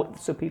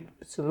so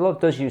the Lord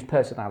does use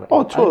personality.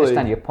 Oh, totally. I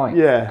understand your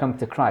point. Come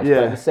to Christ,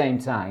 but at the same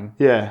time.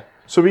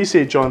 So we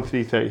say John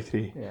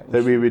 3:33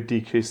 that we would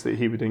decrease, that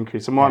He would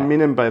increase. And what I'm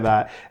meaning by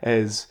that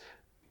is,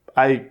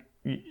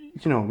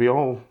 we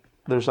all,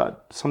 there's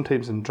that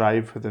sometimes in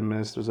drive within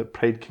ministers that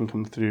pride can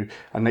come through,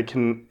 and it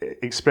can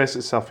express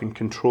itself in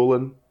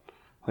controlling,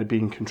 like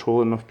being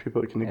controlling of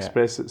people. It can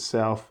express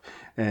itself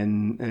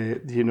in,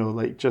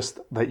 like just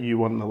that you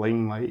want the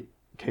limelight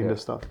kind of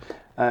stuff.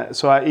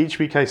 Each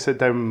week I sit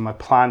down with my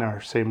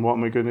planner saying, what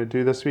am I going to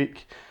do this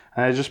week?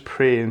 And I just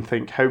pray and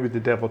think, how would the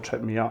devil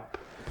trip me up?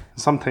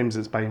 Sometimes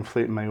it's by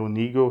inflating my own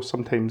ego.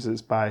 Sometimes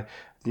it's by,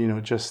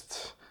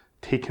 just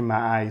taking my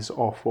eyes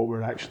off what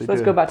we're actually doing.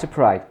 Let's go back to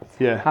pride.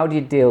 Yeah. How do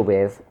you deal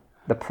with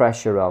the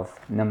pressure of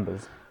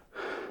numbers?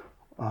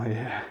 Oh,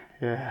 yeah.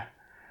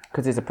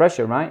 Because there's a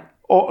pressure, right?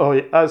 Oh,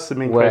 yeah, that's the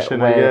main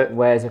question I get.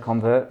 Where's the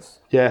converts?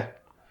 Yeah.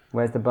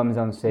 Where's the bums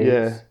on seats?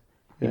 Yeah.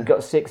 You've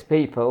got 6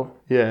 people.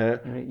 Yeah.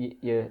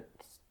 You're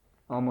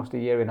almost a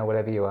year in or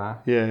whatever you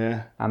are.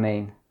 Yeah. I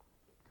mean,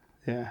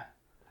 yeah.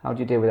 How do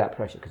you deal with that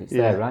pressure? Because it's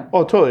there, right?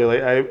 Oh, totally.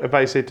 Like, if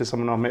I say to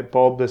someone, I met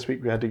Bob this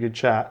week, we had a good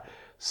chat,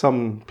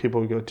 some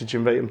people would go, did you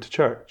invite him to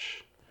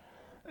church?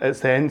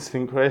 It's the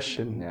instant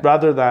question. Yeah.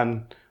 Rather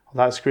than,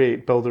 that's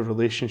great, build a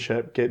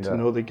relationship, get to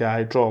know the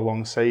guy, draw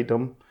alongside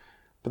him.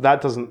 But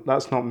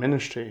that's not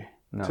ministry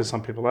to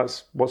some people.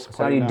 What's the point?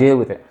 How do you deal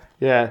with it?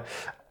 Yeah.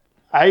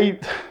 I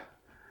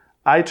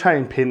try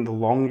and paint the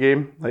long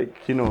game. Like,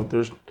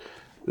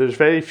 there's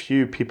very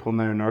few people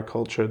now in our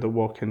culture that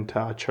walk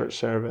into a church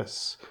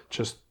service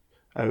just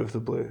out of the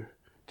blue.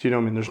 Do you know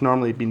what I mean? There's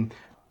normally been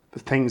the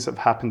things that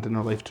have happened in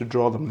their life to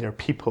draw them. They're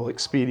people,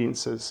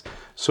 experiences.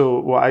 So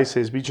what I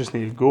say is we just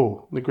need to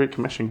go. The Great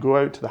Commission, go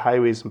out to the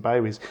highways and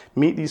byways,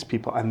 meet these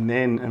people, and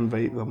then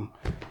invite them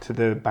to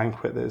the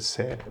banquet that is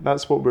set.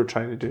 That's what we're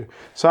trying to do.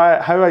 So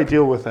how I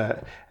deal with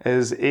it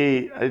is,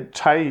 I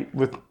try,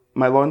 with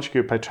my launch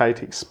group, I try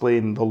to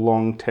explain the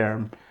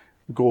long-term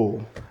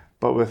goal.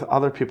 But with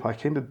other people, I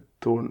kind of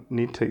don't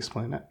need to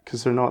explain it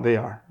because they're not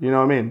there. You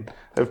know what I mean?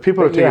 If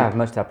people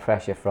must have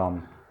pressure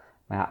from,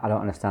 I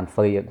don't understand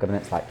fully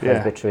governments like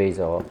presbyteries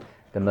or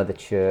the mother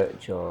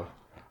church or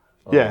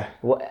what.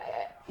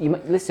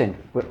 Listen,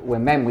 we're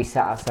men, we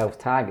set ourselves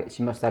targets.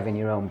 You must have in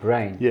your own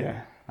brain.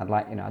 Yeah. I'd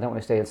like, I don't want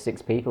to stay with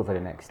 6 people for the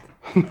next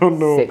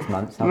 6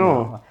 months.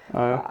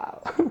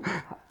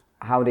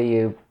 How do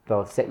you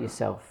both set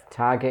yourself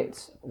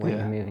targets when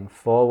you're moving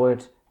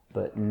forward,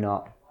 but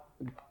not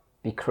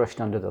be crushed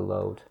under the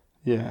load?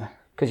 Yeah.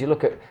 Because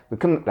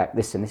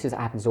listen, this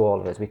happens to all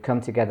of us. We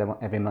come together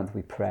every month,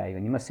 we pray,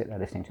 and you must sit there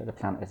listening to the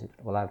planters.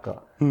 Well, I've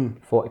got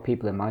 40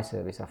 people in my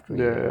service after a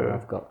year, or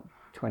I've got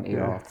 20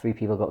 or 3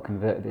 people got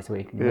converted this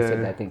week, and you must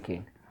sit there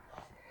thinking,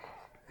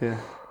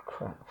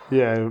 crap.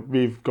 Yeah,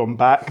 we've gone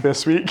back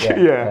this week.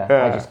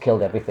 I just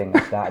killed everything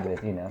I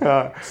started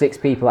with, 6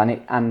 people,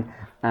 and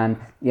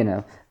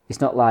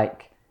it's not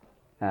like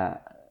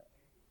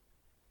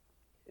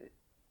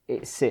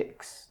it's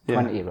 6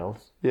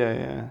 20-year-olds.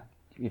 Yeah.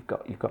 You've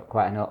got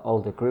quite an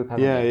older group,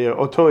 haven't you? Yeah.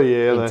 Oh, totally.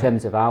 Yeah. In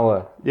terms of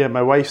our... Yeah,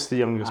 my wife's the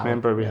youngest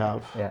member we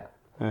have.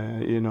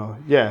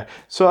 Yeah.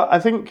 So I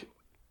think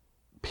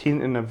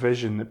painting a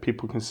vision that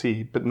people can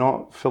see, but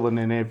not filling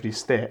in every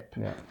step.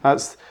 Yeah.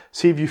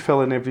 See, if you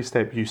fill in every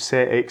step, you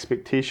set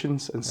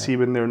expectations, and see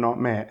when they're not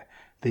met,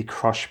 they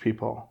crush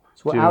people.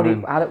 So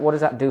what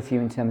does that do for you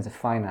in terms of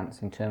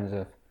finance, in terms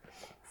of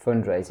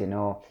fundraising,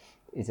 or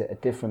is it a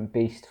different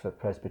beast for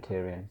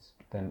Presbyterians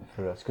than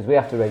for us? Because we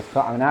have to raise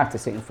funds. I have to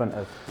sit in front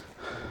of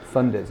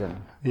funders and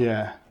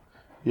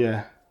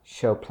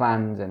show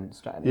plans and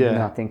strategy.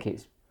 I think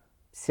it's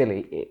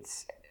silly.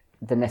 It's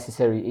the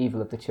necessary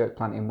evil of the church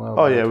planting world.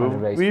 Trying to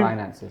raise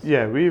finances.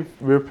 Yeah,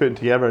 we're putting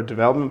together a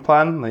development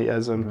plan, like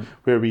as in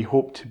where we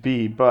hope to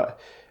be. But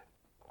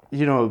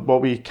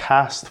what we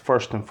cast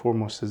first and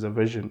foremost is a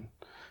vision.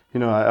 I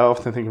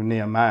often think of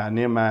Nehemiah.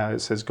 Nehemiah, it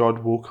says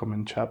God woke him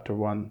in chapter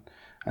 1.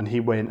 And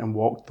he went and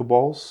walked the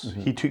walls.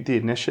 Mm-hmm. He took the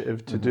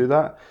initiative to do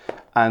that.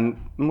 And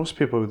most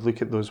people would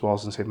look at those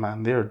walls and say,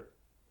 man,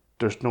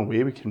 there's no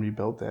way we can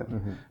rebuild them.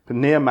 Mm-hmm. But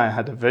Nehemiah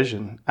had a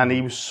vision, and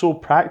he was so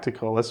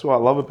practical. That's what I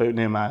love about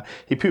Nehemiah.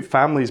 He put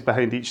families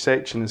behind each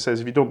section and says,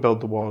 if you don't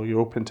build the wall,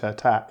 you're open to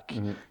attack.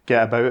 Mm-hmm.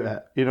 Get about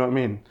it. You know what I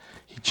mean?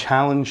 He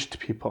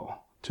challenged people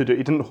to do it.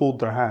 He didn't hold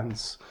their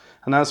hands.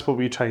 And that's what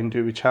we try and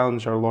do. We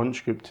challenge our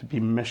launch group to be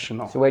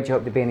missional. So where do you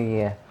hope to be in a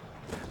year?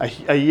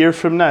 A year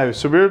from now.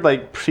 So we're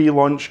like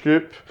pre-launch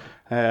group.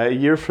 A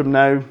year from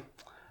now,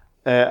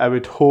 I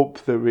would hope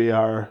that we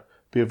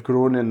have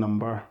grown in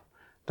number,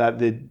 that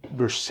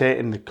we're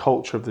setting the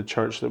culture of the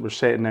church that we're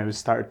setting now has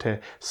started to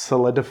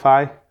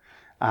solidify,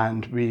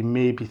 and we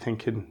may be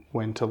thinking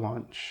when to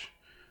launch.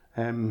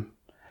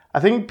 I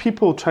think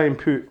people try and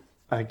put,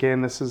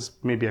 again, this is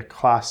maybe a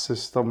class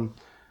system,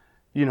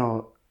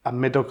 a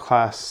middle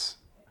class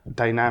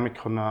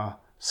dynamic on a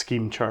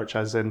scheme church,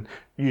 as in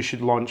you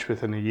should launch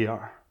within a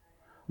year.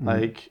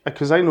 Like,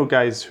 because I know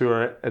guys who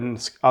are in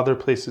other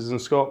places in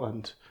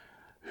Scotland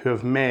who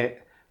have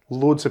met,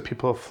 loads of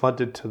people have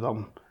flooded to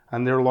them,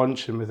 and they're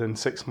launching within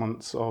 6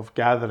 months of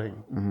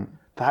gathering. Mm-hmm.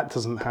 That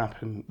doesn't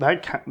happen.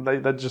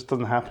 That just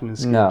doesn't happen in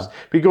schemes. No.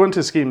 We go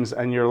into schemes,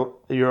 and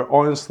you're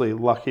honestly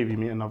lucky if you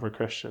meet another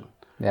Christian.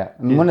 Yeah,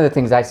 and one of the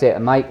things I say to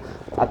Mike,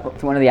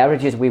 one of the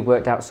averages we've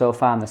worked out so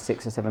far in the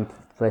 6 or 7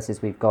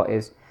 places we've got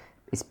is,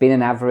 it's been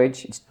an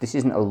average. This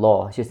isn't a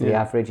law. It's just the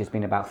average has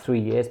been about 3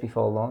 years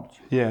before launch.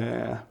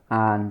 Yeah.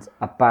 And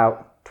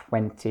about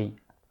 20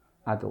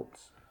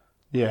 adults.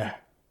 Yeah.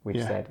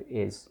 We've said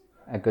is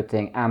a good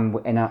thing. And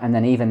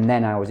then even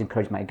then, I always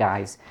encourage my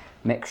guys,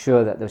 make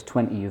sure that those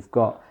 20 you've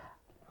got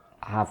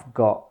have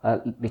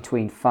got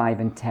between 5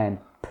 and 10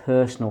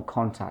 personal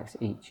contacts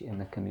each in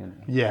the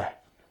community.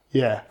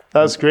 Yeah,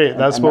 that's great.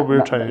 That's what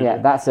we're trying to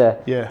do.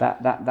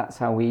 That's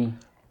how we.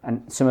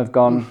 And some have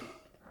gone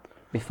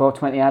before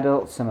 20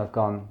 adults, some have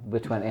gone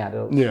with 20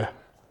 adults. Yeah.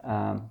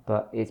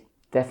 But it's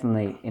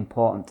definitely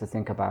important to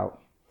think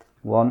about,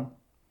 one,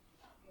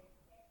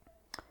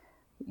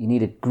 you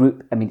need a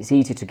group. I mean, it's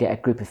easy to get a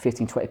group of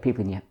 15, 20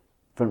 people in your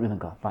front room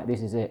and go, right,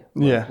 this is it.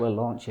 We're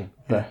launching.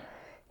 But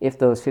if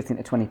those 15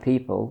 to 20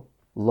 people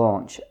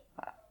launch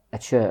a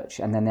church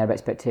and then their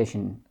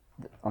expectation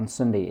on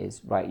Sunday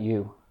is, right,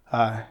 you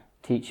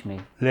teach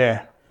me.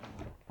 Yeah.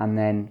 And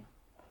then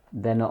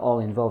they're not all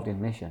involved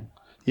in mission.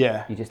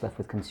 Yeah. You're just left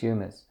with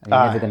consumers. And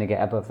you're never going to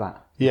get above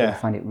that. You're going to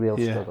find it real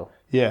struggle.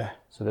 Yeah.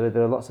 So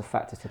there are lots of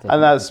factors to take.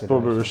 And that's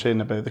what we were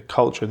saying about the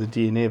culture, the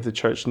DNA of the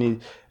church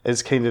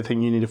is kind of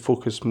thing you need to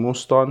focus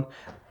most on.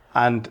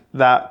 And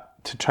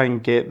that, to try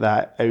and get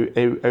that out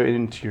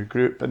into your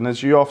group. And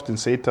as you often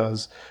say to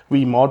us,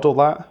 we model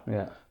that.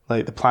 Yeah.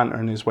 Like the planter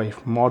and his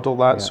wife model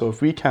that. Yeah. So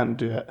if we can't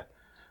do it,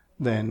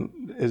 then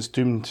it's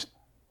doomed.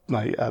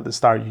 Like at the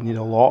start, you need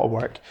a lot of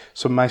work.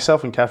 So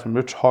myself and Catherine,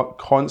 we're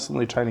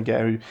constantly trying to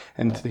get out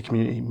into the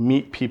community,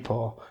 meet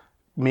people,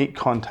 make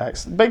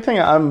contacts. The big thing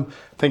I'm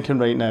thinking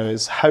right now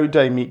is, how do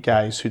I meet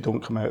guys who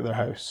don't come out of their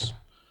house?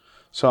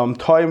 So I'm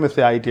toying with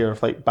the idea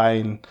of like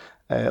buying,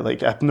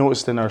 like I've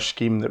noticed in our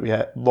scheme that we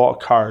had a lot of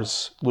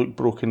cars look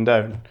broken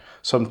down.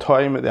 So I'm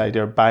toying with the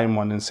idea of buying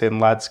one and saying,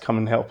 lads, come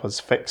and help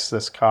us fix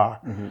this car.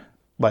 Mm-hmm.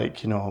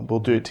 Like, we'll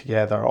do it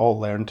together, all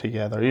learn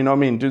together. You know what I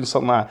mean? Doing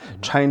something like that.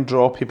 Mm-hmm. Try and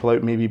draw people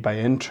out maybe by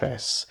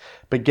interests,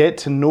 but get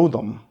to know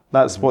them.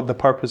 That's what the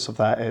purpose of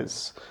that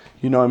is.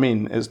 You know what I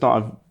mean? It's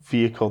not a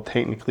vehicle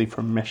technically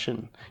for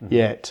mission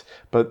yet,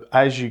 but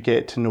as you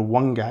get to know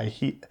one guy,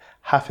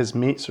 half his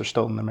mates are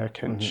still in the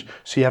Merkinch.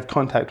 So you have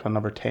contact with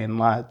another 10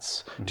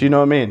 lads. Do you know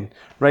what I mean?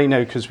 Right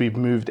now, because we've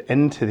moved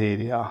into the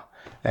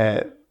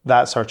area,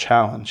 that's our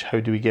challenge. How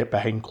do we get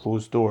behind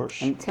closed doors?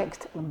 And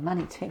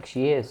it takes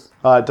years.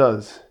 It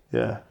does,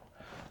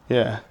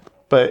 yeah.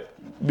 But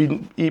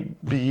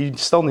you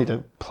still need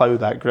to plough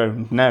that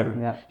ground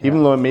now.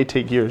 Even though it may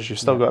take years, you've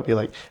still got to be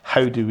like,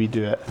 how do we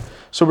do it?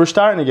 So we're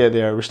starting to get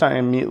there. We're starting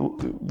to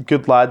meet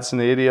good lads in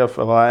the area.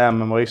 My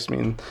wife's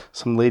meeting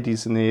some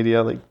ladies in the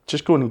area, like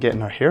just going and getting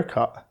her hair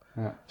cut.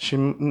 Yeah. She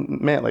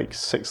met like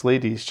 6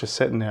 ladies just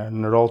sitting there,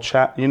 and they're all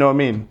chatting. You know what I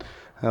mean?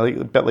 Like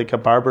a bit like a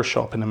barber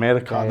shop in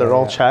America. They're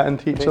all chatting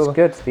to each other.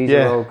 It's good. These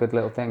are all good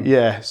little things.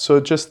 Yeah, so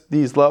just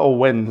these little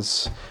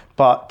wins.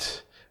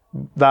 But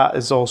that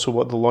is also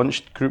what the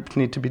launch group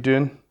need to be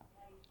doing,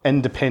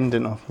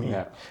 independent of me.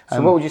 Yeah.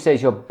 So what would you say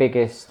is your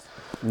biggest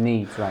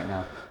needs right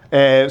now?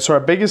 So our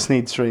biggest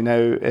needs right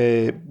now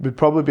would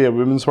probably be a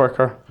women's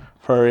worker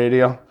for our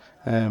area.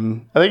 I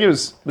think it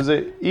was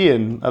it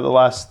Ian at the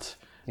last...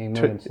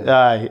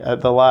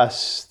 at the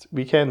last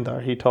weekend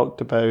there, he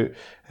talked about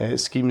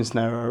schemes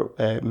now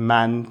are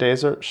manned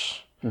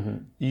deserts. Mm-hmm.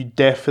 You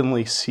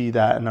definitely see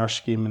that in our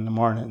scheme in the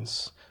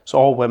mornings. It's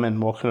all women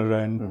walking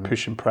around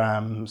pushing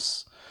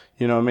prams.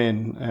 You know what I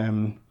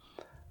mean?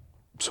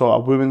 So a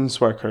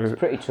women's worker. It's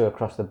pretty true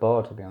across the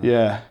board, to be honest.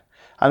 Yeah.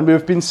 And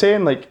we've been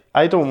saying, like,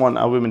 I don't want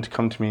a woman to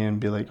come to me and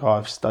be like, oh,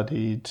 I've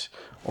studied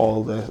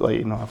all the,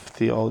 like, I have a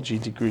theology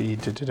degree,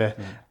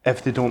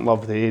 if they don't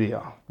love the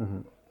area. Mm-hmm.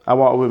 I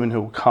want a woman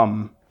who will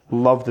come,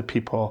 love the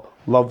people,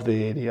 love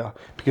the area,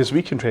 because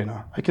we can train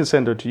her. I can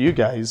send her to you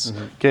guys,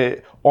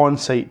 get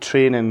on-site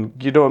training.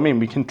 You know what I mean?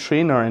 We can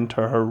train her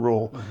into her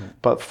role.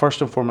 But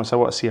first and foremost, I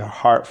want to see her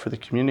heart for the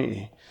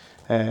community.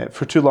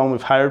 For too long,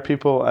 we've hired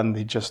people and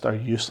they just are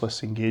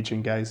useless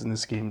engaging guys in the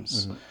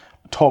schemes.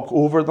 Talk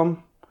over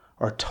them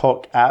or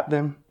talk at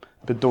them,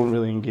 but don't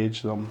really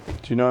engage them.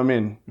 Do you know what I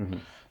mean?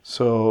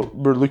 So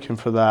we're looking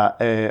for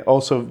that.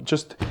 Also,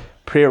 just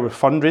prayer with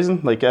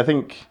fundraising. Like, I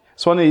think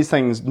it's one of these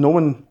things no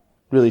one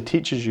really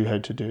teaches you how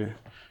to do.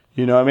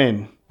 You know what I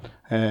mean?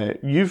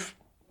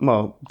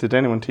 Did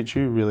anyone teach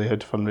you really how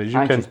to fundraise?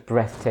 I'm just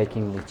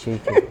breathtakingly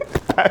cheeky.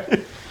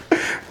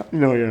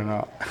 No, you're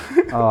not.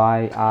 Oh,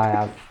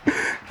 I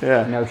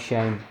have no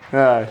shame.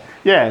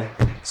 Yeah.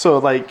 So,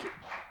 like,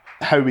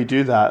 how we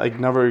do that, like,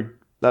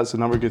 that's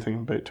another good thing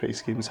about 20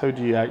 schemes. How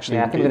do you actually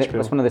engage people?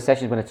 That's one of the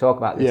sessions we're going to talk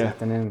about this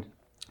afternoon.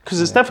 Because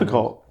it's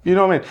difficult. You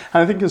know what I mean?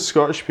 And I think as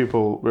Scottish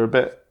people, we're a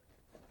bit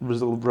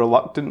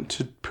reluctant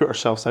to put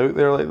ourselves out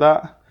there like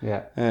that.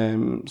 Yeah.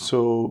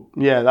 So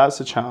that's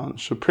a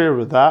challenge. So prayer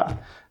with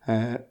that.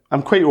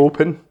 I'm quite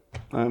open.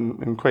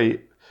 I'm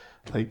quite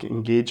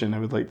engaging, I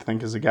would like to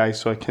think, as a guy,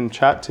 so I can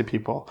chat to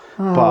people.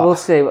 But we'll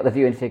see what the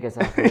viewing figures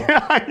are.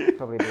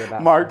 Probably be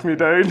about. Mark me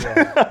down.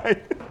 Yeah.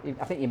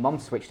 I think your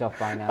mum's switched off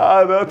by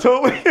now. No,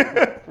 totally.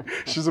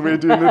 She's away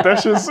doing the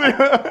dishes.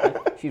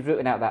 She's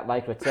rooting out that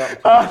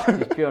Lycra top.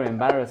 She's pure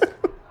embarrassed.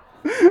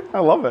 I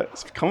love it.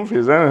 It's comfy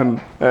as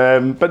anything.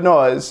 But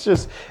no, it's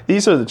just,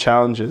 these are the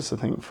challenges, I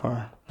think,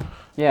 for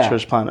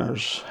church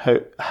planners.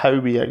 How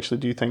we actually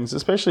do things,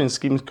 especially in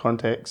schemes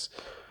context.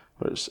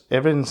 which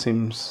everything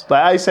seems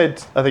like I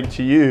said. I think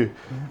to you,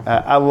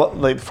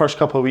 like the first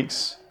couple of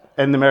weeks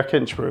in the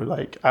Merkinch were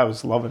like I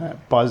was loving it,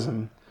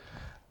 buzzing,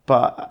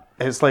 but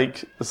it's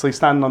like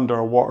standing under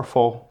a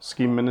waterfall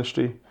scheme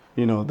ministry.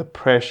 You know, the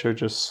pressure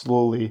just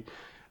slowly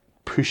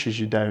pushes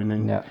you down,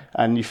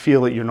 and you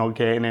feel like you're not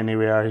getting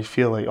anywhere. You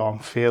feel like, oh, I'm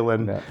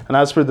failing, and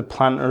that's where the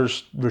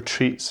planters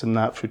retreats and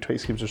that through 20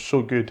 schemes are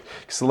so good,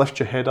 because they lift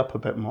your head up a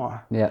bit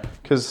more. Yeah.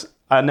 Because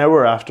an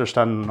hour after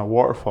standing on a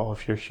waterfall,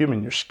 if you're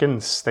human, your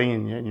skin's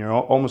stinging you and you're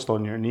almost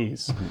on your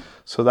knees. Mm-hmm.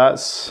 So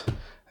that's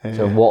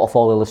so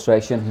waterfall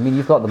illustration. I mean,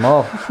 you've got them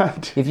all.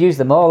 You've used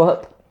them all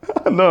up.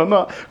 No,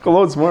 got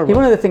loads more.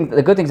 One of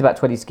the good things about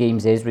 20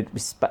 schemes is,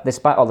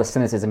 despite all the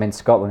cynicism in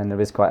Scotland, and there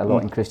is quite a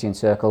lot in Christian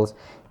circles,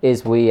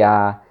 is we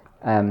are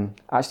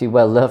actually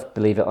well loved,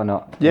 believe it or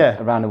not,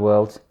 around the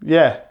world.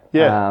 Yeah.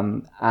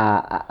 And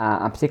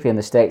particularly in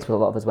the States, where a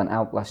lot of us went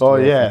out last year. Oh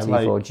yeah, for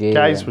T4G, like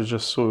guys was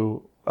just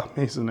so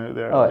amazing out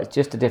there. Oh, it's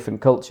just a different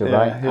culture,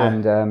 right? Yeah.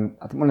 And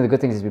I think one of the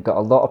good things is we've got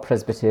a lot of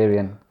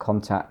Presbyterian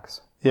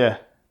contacts. Yeah.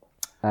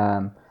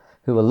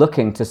 Who are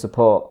looking to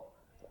support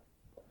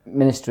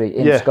ministry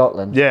in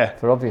Scotland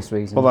for obvious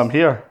reasons. Well, I'm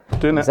here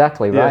doing it.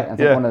 Exactly, right. I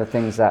think one of the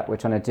things that we're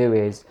trying to do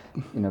is,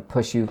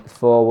 push you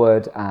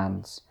forward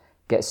and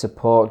get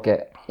support,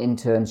 get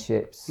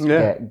internships,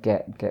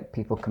 get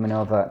people coming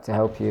over to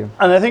help you.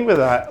 And I think with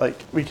that, like,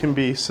 we can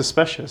be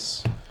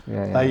suspicious. You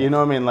know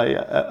what I mean? Like,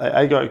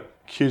 I got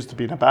accused of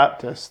being a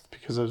Baptist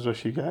because I was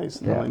with you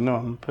guys. And I'm like, no,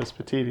 I'm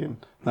Presbyterian.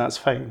 That's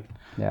fine.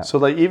 Yeah. So,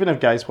 like, even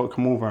if guys want to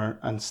come over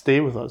and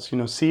stay with us,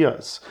 see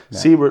us,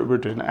 see what we're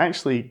doing,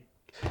 actually,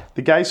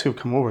 the guys who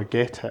come over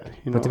get it.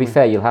 But to be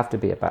fair, you'll have to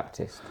be a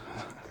Baptist,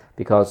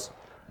 because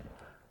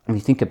if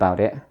you think about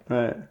it,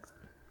 right,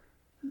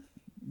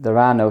 there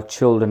are no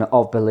children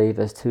of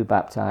believers to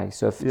baptize.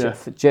 So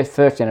for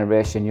first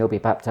generation, you'll be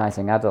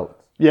baptizing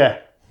adults. Yeah.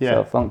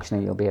 So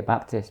functionally, you'll be a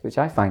Baptist, which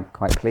I find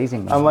quite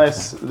pleasing.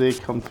 Unless they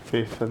come to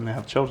faith and they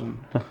have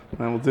children,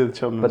 then we'll do the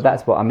children. But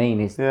that's what I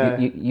mean, is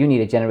you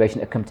need a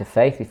generation to come to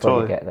faith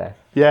before you get there.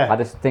 Yeah. I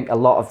just think a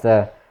lot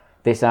of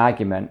this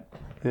argument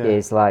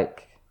is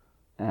like,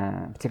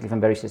 particularly from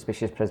very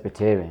suspicious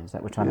Presbyterians,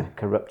 that we're trying to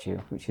corrupt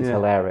you, which is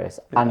hilarious.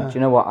 And do you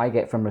know what I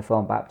get from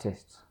Reformed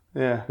Baptists?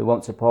 Who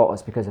won't support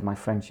us because of my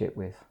friendship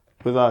with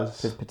us.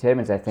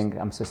 Presbyterians. They think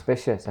I'm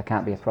suspicious. I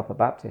can't be a proper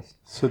Baptist.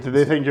 So do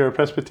they think you're a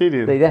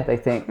Presbyterian? They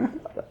think.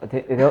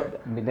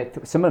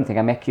 Some of them think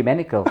I'm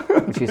ecumenical,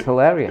 which is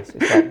hilarious.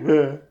 It's like,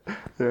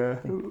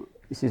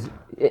 This is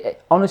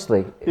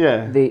honestly.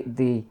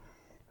 The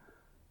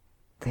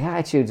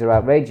attitudes are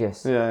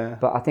outrageous.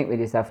 But I think we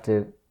just have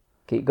to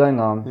keep going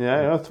on.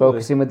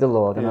 Focusing with the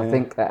Lord, and I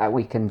think that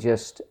we can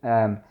just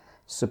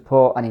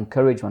support and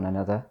encourage one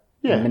another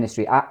in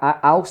ministry.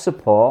 I'll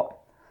support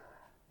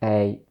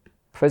a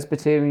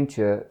Presbyterian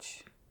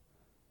church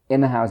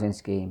in the housing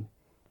scheme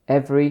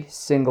every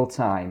single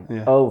time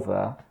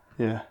over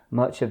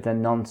much of the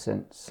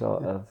nonsense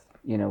sort of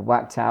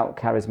whacked out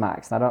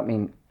charismatics. And I don't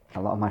mean a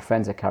lot of my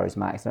friends are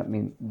charismatics. I don't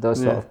mean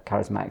those sort of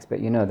charismatics,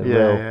 but the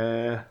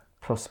real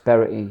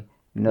prosperity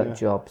nut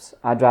jobs.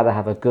 I'd rather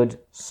have a good,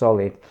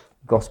 solid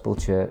gospel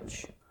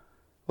church.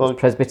 Well,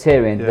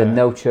 Presbyterian than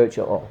no church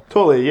at all.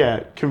 Totally,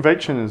 yeah.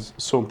 Conviction is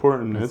so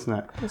important, isn't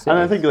it? And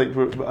I think, like,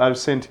 I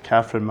was saying to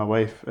Catherine, my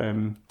wife,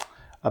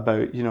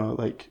 about,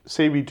 like,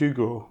 say we do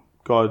go,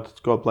 God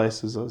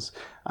blesses us,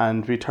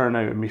 and we turn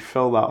out and we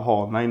fill that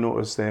hall, and I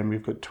notice then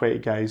we've got 20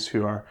 guys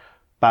who are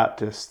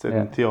Baptist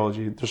in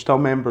theology. They're still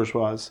members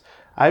with us.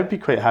 I would be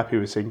quite happy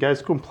with saying,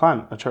 guys, go and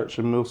plant a church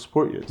and we'll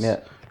support you.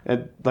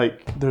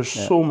 There's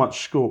so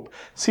much scope.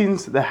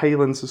 Seems the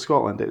Highlands of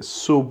Scotland, it's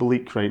so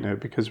bleak right now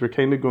because we're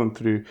kind of going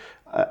through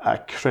a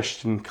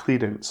Christian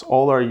clearance.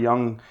 All our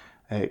young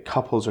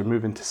couples are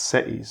moving to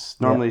cities.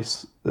 Normally,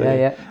 it's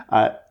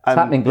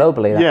happening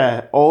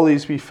globally. All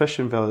these wee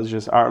fishing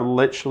villages are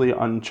literally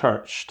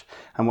unchurched,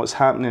 and what's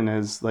happening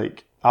is,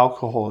 like,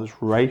 alcohol is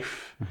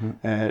rife,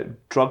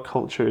 drug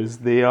culture is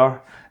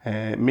there,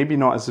 maybe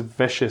not as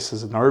vicious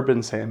as an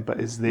urban setting,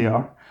 but is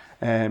there.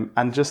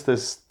 And just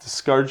this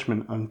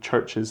discouragement on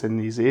churches in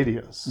these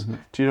areas.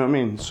 Do you know what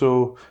I mean?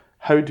 So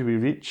how do we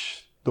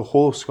reach the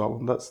whole of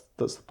Scotland? That's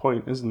the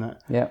point, isn't it?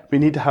 Yeah. We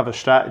need to have a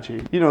strategy.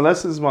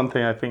 This is one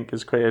thing I think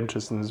is quite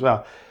interesting as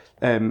well.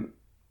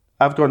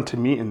 I've gone to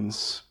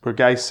meetings where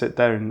guys sit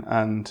down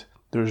and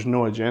there's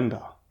no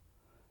agenda.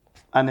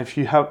 And if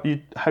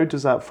how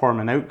does that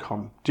form an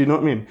outcome? Do you know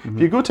what I mean? If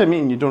you go to a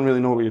meeting, you don't really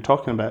know what you're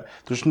talking about,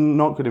 there's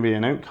not going to be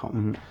an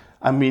outcome.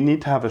 And we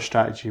need to have a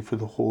strategy for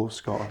the whole of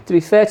Scotland. To be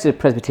fair to the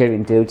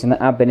Presbyterian dudes, and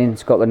I've been in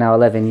Scotland now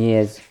 11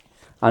 years,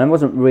 and I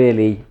wasn't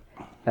really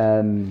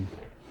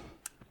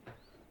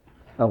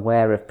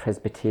aware of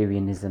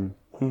Presbyterianism,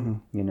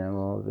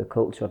 or the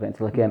culture of it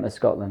until I came to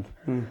Scotland.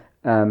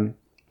 But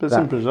it's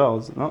in Brazil,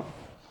 is it not?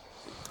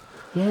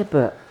 Yeah,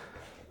 but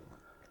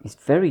it's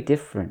very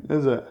different.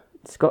 Is it?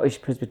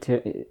 Scottish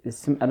Presbyterian,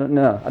 I don't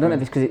know. I don't know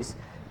if it's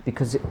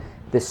because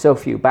there's so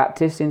few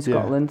Baptists in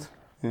Scotland,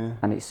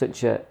 and it's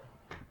such a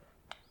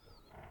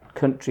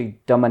country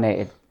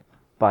dominated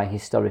by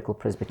historical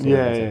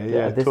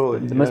Presbyterianism.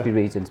 Totally. There must be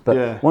reasons.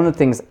 But one of the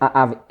things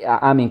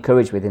I'm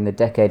encouraged with in the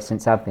decade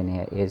since I've been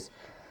here is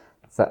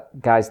that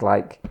guys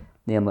like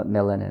Neil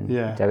McMillan and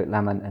Derek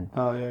Lamont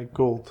and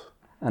Gold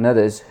and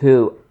others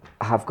who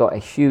have got a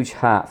huge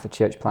heart for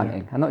church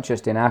planting, and not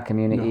just in our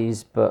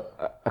communities,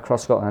 but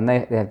across Scotland.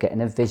 And they're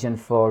getting a vision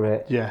for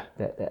it. Yeah.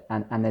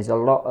 And there's a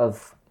lot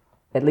of,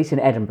 at least in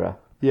Edinburgh,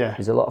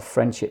 there's a lot of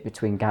friendship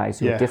between guys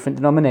who are different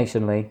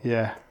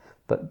denominationally,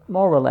 but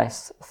more or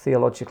less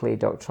theologically,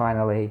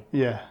 doctrinally,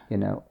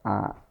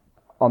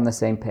 on the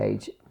same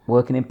page,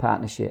 working in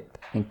partnership,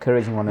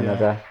 encouraging one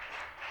another,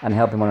 and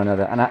helping one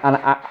another. And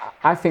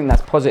I think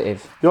that's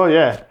positive. Oh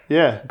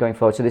yeah. Going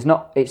forward, so I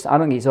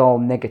don't think it's all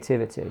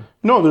negativity.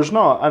 No, there's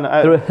not. And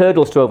there are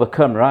hurdles to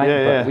overcome, right?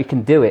 But we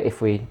can do it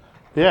if we.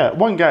 Yeah,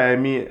 one guy I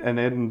meet in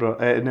Edinburgh,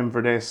 in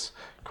Inverness,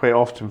 quite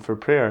often for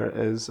prayer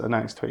is an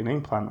Acts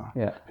 29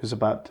 planter. Who's a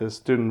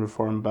Baptist, doing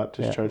Reformed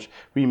Baptist Church.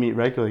 We meet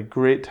regularly,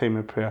 great time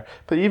of prayer.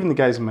 But even the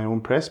guys in my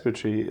own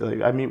presbytery,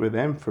 like I meet with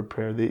them for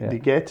prayer. They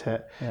get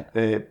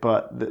it,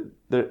 but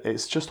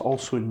it's just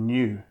also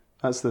new.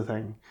 That's the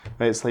thing.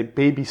 It's like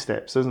baby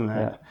steps, isn't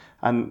it? Yeah.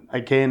 And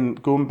again,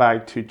 going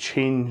back to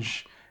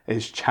change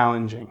is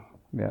challenging.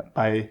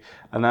 And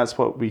that's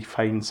what we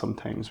find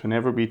sometimes.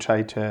 Whenever we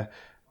try to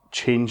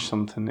change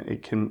something,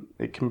 it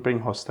can bring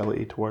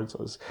hostility towards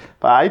us.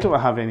 But I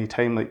don't have any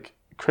time, like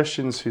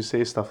Christians who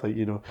say stuff like,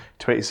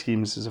 20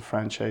 schemes is a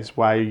franchise.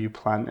 Why are you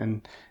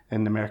planting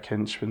in the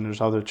Merkinch when there's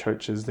other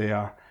churches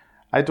there?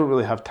 I don't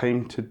really have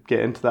time to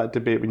get into that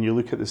debate when you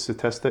look at the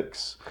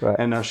statistics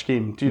in our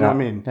scheme. Do you know what I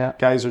mean? Yeah.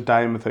 Guys are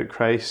dying without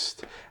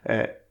Christ.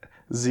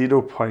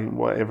 0 point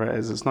whatever it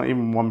is. It's not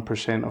even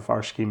 1% of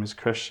our scheme is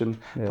Christian.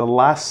 Yeah. The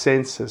last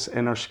census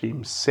in our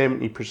scheme,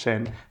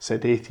 70%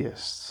 said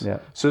atheists. Yeah.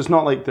 So it's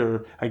not like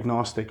they're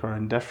agnostic or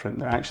indifferent.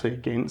 They're actually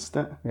against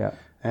it. Yeah.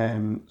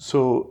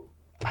 So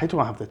I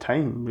don't have the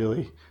time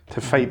really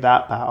to fight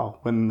that battle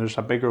when there's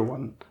a bigger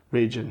one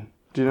raging.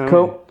 Do you know what I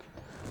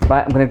mean?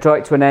 Right, I'm going to draw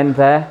it to an end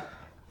there.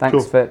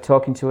 Thanks for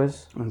talking to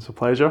us. It's a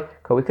pleasure.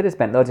 Cool. We could have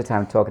spent loads of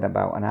time talking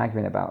about and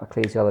arguing about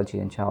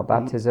ecclesiology and child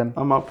baptism.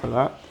 I'm up for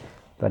that.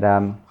 But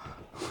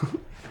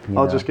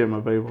I'll just get my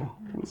Bible.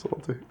 That's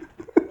all I'll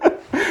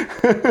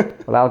do.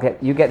 Well,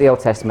 you get the Old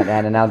Testament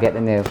then, and I'll get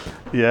the New.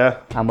 Yeah.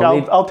 And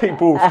I'll take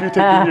both. You take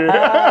the New.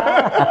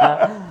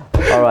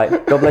 All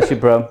right. God bless you,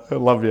 bro. I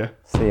love you.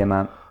 See you,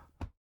 man.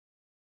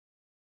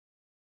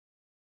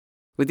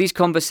 With these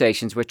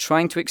conversations, we're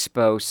trying to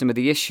expose some of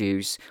the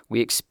issues we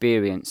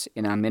experience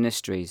in our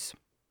ministries.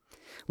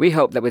 We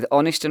hope that with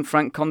honest and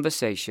frank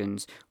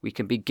conversations, we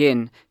can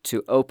begin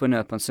to open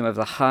up on some of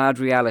the hard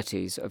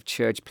realities of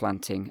church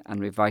planting and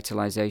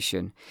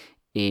revitalisation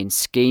in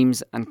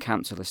schemes and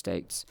council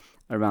estates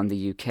around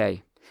the UK,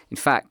 in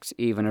fact,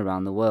 even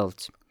around the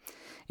world.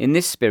 In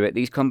this spirit,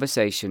 these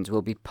conversations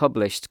will be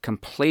published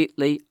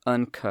completely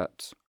uncut.